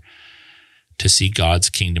desire to see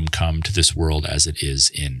God's kingdom come to this world as it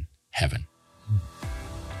is in heaven?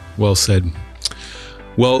 Well said.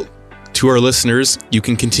 Well, to our listeners, you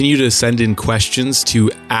can continue to send in questions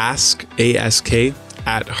to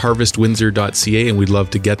ask@harvestwindsor.ca, and we'd love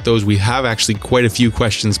to get those. We have actually quite a few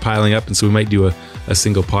questions piling up, and so we might do a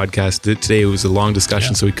single podcast. Today it was a long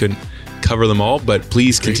discussion, so we couldn't cover them all, but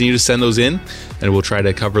please continue to send those in, and we'll try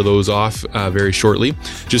to cover those off very shortly.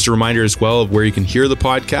 Just a reminder as well of where you can hear the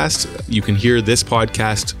podcast. You can hear this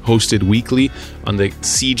podcast hosted weekly on the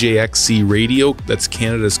CJXC Radio, that's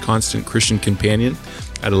Canada's Constant Christian Companion,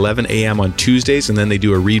 at 11 a.m. on Tuesdays, and then they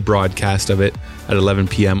do a rebroadcast of it at 11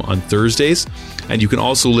 p.m. on Thursdays. And you can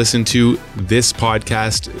also listen to this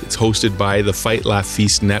podcast. It's hosted by the Fight Laugh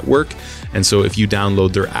Feast Network, and so if you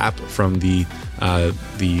download their app from the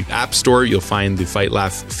App Store, you'll find the Fight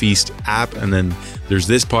Laugh Feast app, and then there's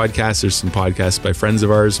this podcast, there's some podcasts by friends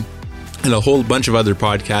of ours, and a whole bunch of other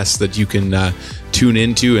podcasts that you can tune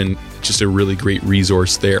into, and just a really great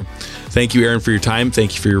resource there. Thank you, Aaron, for your time.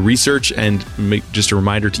 Thank you for your research, and just a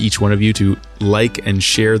reminder to each one of you to like and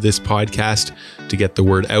share this podcast to get the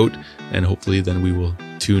word out, and hopefully then we will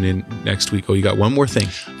tune in next week. Oh, you got one more thing.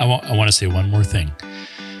 I want to say one more thing.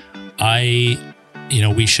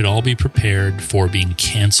 We should all be prepared for being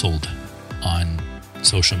canceled on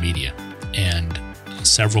social media. And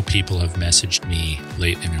several people have messaged me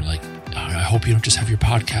lately, and they're like, I hope you don't just have your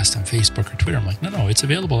podcast on Facebook or Twitter. I'm like, no, it's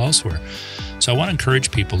available elsewhere. So I want to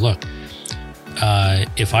encourage people, look,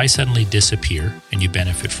 if I suddenly disappear, and you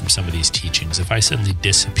benefit from some of these teachings, if I suddenly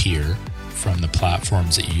disappear from the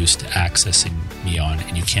platforms that you used to accessing me on,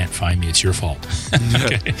 and you can't find me, it's your fault.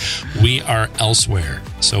 Okay? We are elsewhere.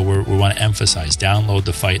 So we want to emphasize, download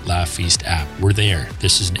the Fight Laugh Feast app. We're there.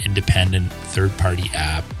 This is an independent third-party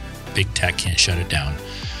app. Big tech can't shut it down.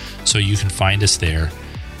 So you can find us there.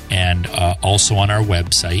 And also on our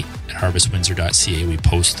website at harvestwindsor.ca, we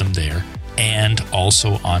post them there. And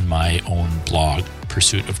also on my own blog,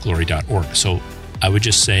 pursuitofglory.org. So I would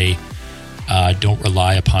just say, don't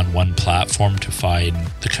rly upon one platform to find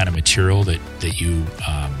the kind of material that you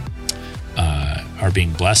are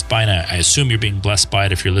being blessed by. And I assume you're being blessed by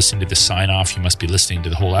it. If you're listening to the sign off, you must be listening to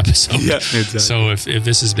the whole episode. Yeah, exactly. So if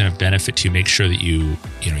this has been a benefit to you, make sure that you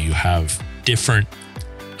have different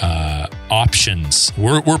options.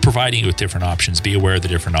 We're providing you with different options. Be aware of the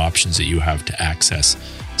different options that you have to access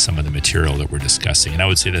some of the material that we're discussing. And I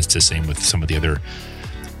would say that's the same with some of the other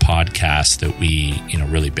podcasts that we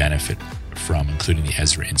really benefit from, including the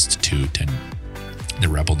Ezra Institute and the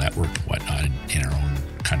Rebel Network and whatnot in our own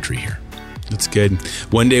country here. That's good.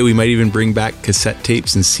 One day we might even bring back cassette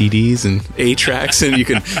tapes and CDs and 8-tracks, and you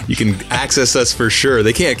can access us for sure.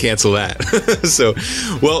 They can't cancel that. So,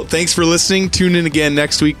 well, thanks for listening. Tune in again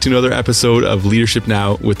next week to another episode of Leadership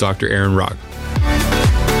Now with Dr. Aaron Rock.